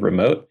hiring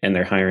remote, and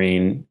they're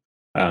hiring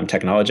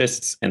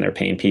technologists, and they're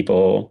paying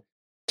people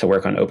to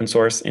work on open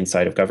source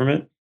inside of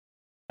government.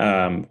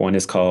 One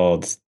is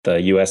called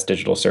the U.S.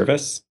 Digital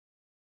Service,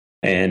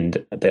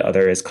 and the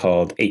other is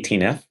called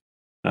 18F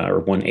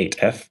or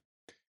 18F.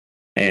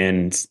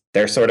 And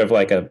they're sort of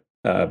like a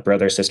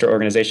brother-sister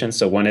organization.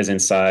 So one is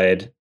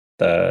inside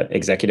the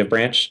executive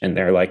branch, and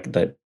they're like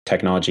the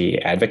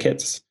technology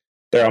advocates.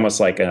 They're almost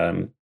like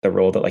the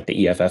role that like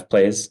the EFF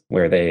plays,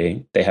 where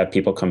they have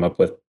people come up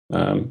with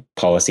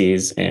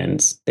policies,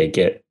 and they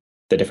get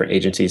the different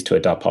agencies to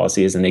adopt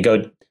policies, and they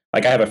go.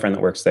 Like I have a friend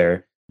that works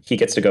there. He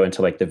gets to go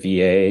into like the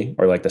VA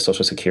or like the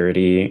Social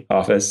Security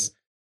office,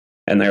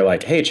 and they're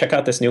like, "Hey, check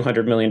out this new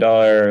 $100 million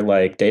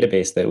like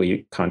database that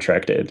we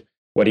contracted.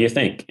 What do you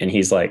think?" And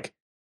he's like,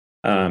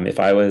 "If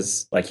I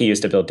was like," he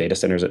used to build data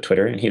centers at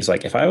Twitter, and he was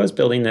like, "If I was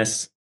building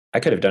this, I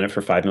could have done it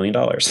for $5 million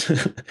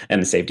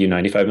and saved you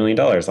 $95 million.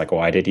 Like,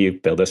 why did you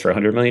build this for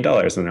 $100 million?"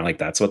 And they're like,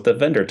 "That's what the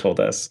vendor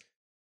told us.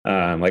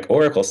 Like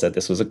Oracle said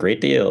this was a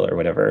great deal or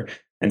whatever."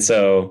 And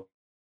so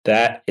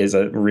that is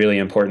a really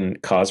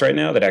important cause right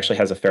now that actually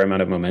has a fair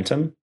amount of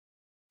momentum.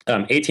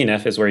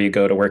 18F is where you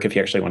go to work if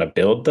you actually want to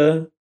build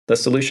the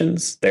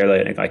solutions. They're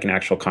like an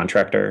actual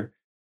contractor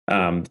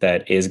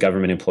that is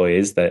government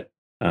employees that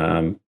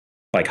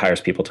like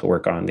hires people to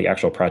work on the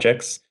actual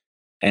projects.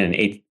 And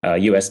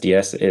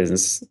USDS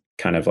is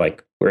kind of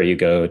like where you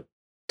go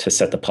to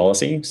set the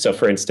policy. So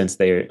for instance,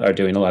 they are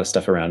doing a lot of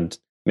stuff around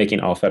making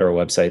all federal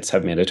websites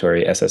have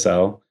mandatory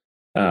SSL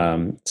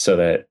so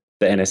that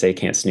the NSA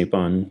can't snoop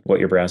on what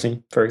you're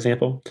browsing, for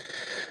example.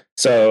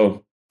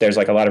 So there's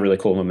like a lot of really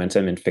cool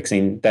momentum in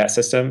fixing that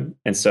system.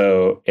 And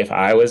so if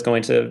I was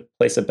going to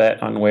place a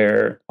bet on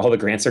where all the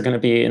grants are going to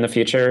be in the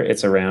future,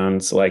 it's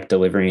around like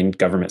delivering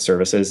government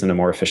services in a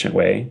more efficient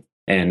way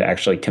and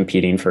actually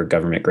competing for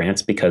government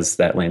grants, because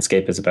that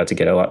landscape is about to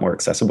get a lot more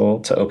accessible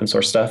to open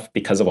source stuff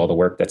because of all the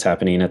work that's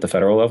happening at the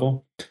federal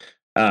level.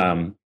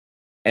 And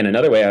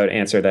another way I would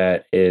answer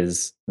that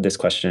is this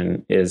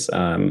question is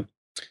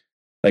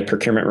like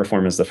procurement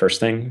reform is the first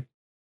thing,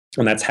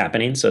 and that's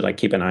happening. So like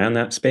keep an eye on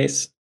that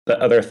space.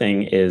 The other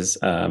thing is,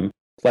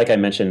 like I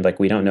mentioned, like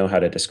we don't know how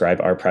to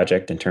describe our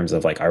project in terms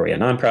of like, are we a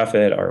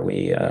nonprofit? Are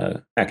we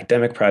a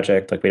academic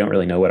project? Like we don't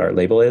really know what our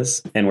label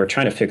is. And we're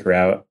trying to figure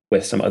out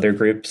with some other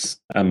groups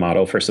a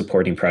model for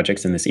supporting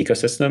projects in this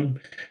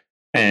ecosystem.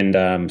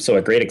 And so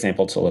a great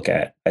example to look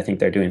at, I think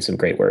they're doing some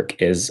great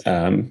work, is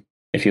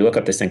if you look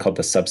up this thing called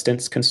the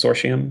Substance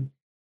Consortium,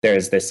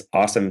 there's this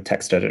awesome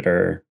text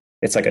editor.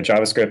 It's like a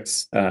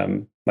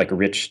JavaScript, like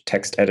rich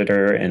text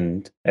editor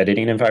and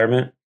editing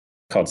environment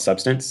called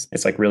Substance.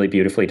 It's like really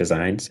beautifully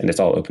designed, and it's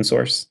all open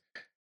source.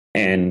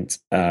 And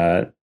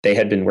they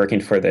had been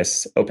working for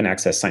this open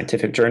access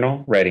scientific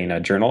journal, writing a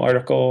journal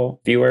article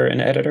viewer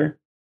and editor.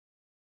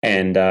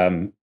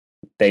 And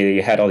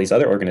they had all these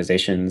other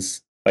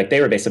organizations, like they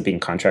were basically being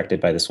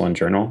contracted by this one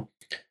journal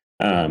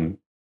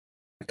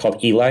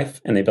called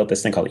eLife. And they built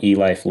this thing called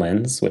eLife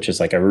Lens, which is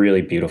like a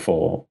really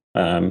beautiful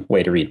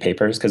way to read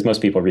papers, because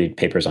most people read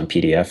papers on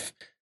PDF.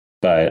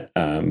 But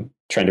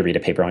trying to read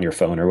a paper on your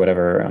phone or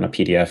whatever on a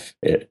PDF,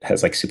 it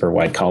has like super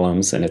wide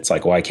columns. And it's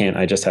like, why can't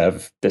I just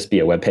have this be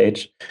a web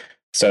page?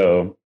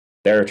 So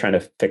they're trying to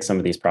fix some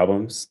of these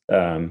problems.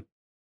 But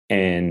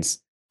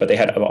they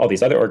had all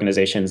these other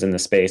organizations in the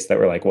space that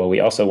were like, well, we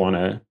also want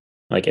to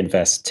like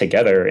invest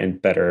together in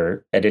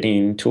better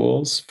editing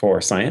tools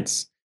for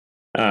science,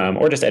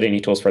 or just editing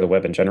tools for the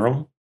web in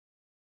general.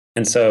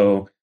 And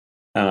so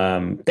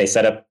they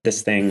set up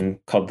this thing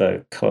called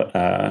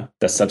the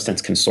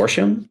Substance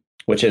Consortium,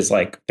 which is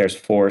like there's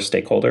 4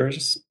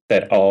 stakeholders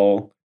that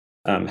all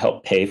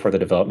help pay for the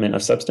development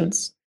of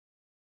Substance,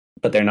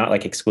 but they're not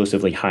like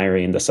exclusively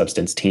hiring the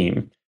Substance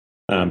team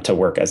to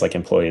work as like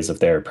employees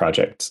of their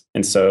project.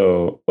 And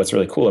so what's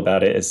really cool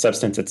about it is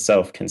Substance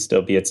itself can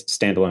still be its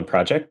standalone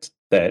project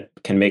that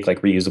can make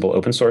like reusable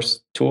open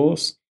source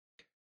tools.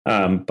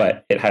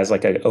 But it has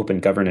like an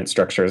open governance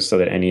structure so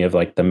that any of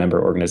like the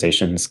member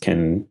organizations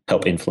can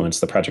help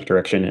influence the project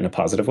direction in a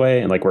positive way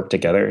and like work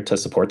together to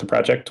support the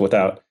project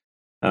without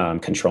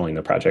controlling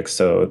the project.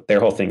 So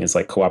their whole thing is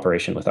like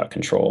cooperation without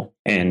control.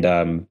 And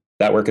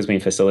that work is being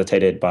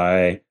facilitated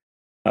by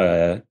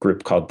a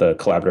group called the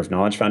Collaborative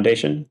Knowledge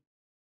Foundation,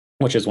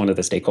 which is one of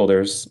the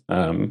stakeholders,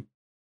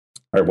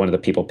 or one of the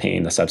people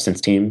paying the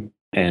Substance team.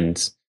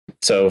 And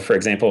so, for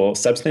example,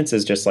 Substance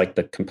is just like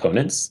the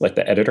components, like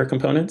the editor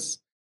components.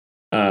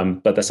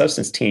 But the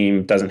Substance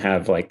team doesn't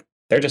have like,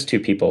 they're just 2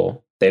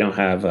 people. They don't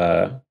have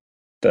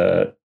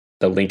the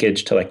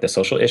linkage to like the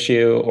social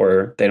issue,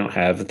 or they don't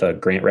have the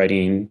grant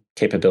writing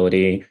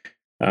capability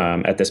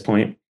at this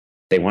point.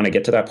 They want to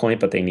get to that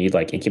point, but they need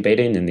like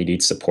incubating and they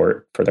need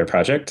support for their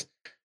project.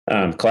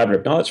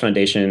 Collaborative Knowledge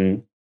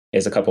Foundation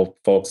is a couple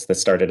folks that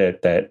started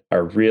it that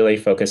are really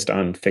focused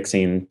on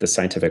fixing the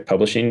scientific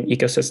publishing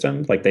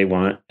ecosystem. Like they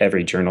want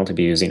every journal to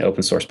be using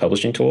open source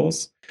publishing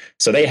tools.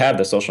 So they have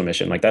the social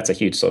mission. Like that's a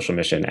huge social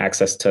mission.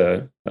 Access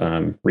to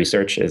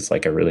research is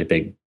like a really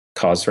big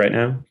cause right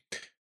now.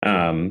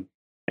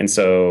 And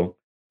so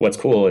what's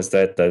cool is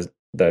that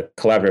the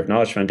Collaborative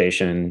Knowledge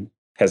Foundation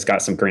has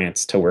got some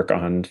grants to work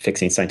on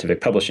fixing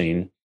scientific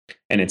publishing.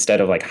 And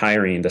instead of like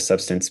hiring the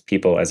Substance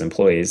people as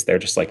employees, they're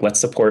just like, let's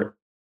support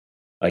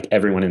like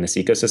everyone in this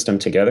ecosystem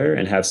together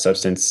and have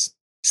Substance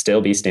still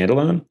be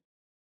standalone,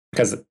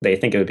 because they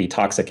think it would be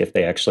toxic if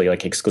they actually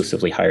like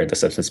exclusively hired the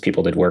Substance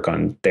people to work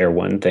on their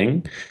one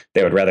thing.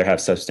 They would rather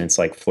have Substance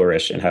like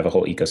flourish and have a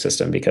whole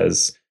ecosystem,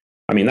 because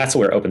I mean, that's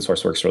where open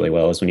source works really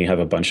well, is when you have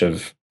a bunch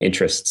of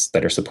interests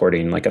that are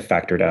supporting like a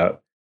factored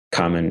out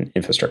common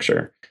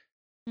infrastructure.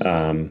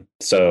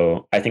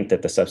 So I think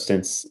that the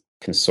Substance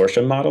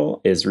consortium model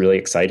is really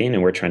exciting,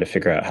 and we're trying to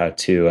figure out how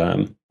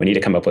to, we need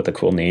to come up with a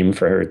cool name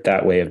for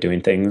that way of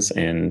doing things.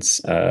 And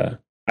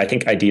I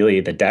think ideally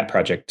the DAT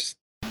project,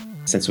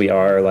 since we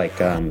are like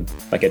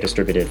a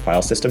distributed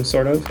file system,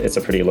 sort of, it's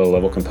a pretty low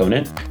level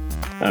component.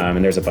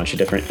 And there's a bunch of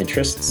different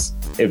interests.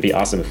 It would be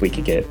awesome if we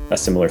could get a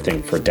similar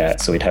thing for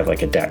DAT. So we'd have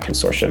like a DAT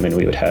consortium, and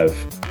we would have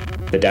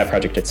the DAT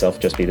project itself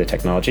just be the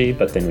technology,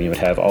 but then we would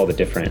have all the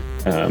different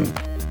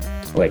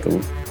like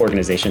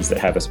organizations that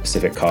have a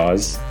specific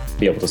cause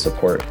be able to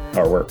support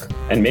our work.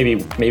 And maybe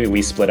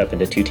we split up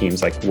into 2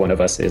 teams, like one of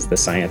us is the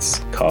science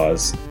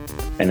cause,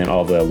 and then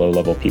all the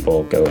low-level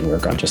people go and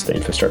work on just the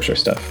infrastructure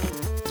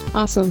stuff.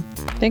 Awesome.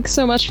 Thanks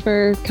so much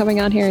for coming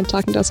on here and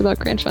talking to us about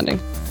grant funding.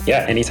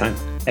 Yeah, anytime.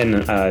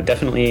 And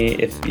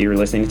definitely, if you're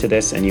listening to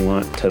this and you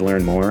want to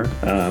learn more,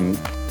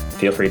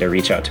 feel free to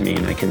reach out to me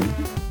and I can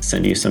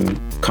send you some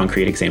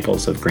concrete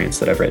examples of grants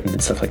that I've written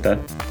and stuff like that.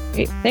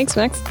 Great. Thanks,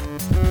 Max.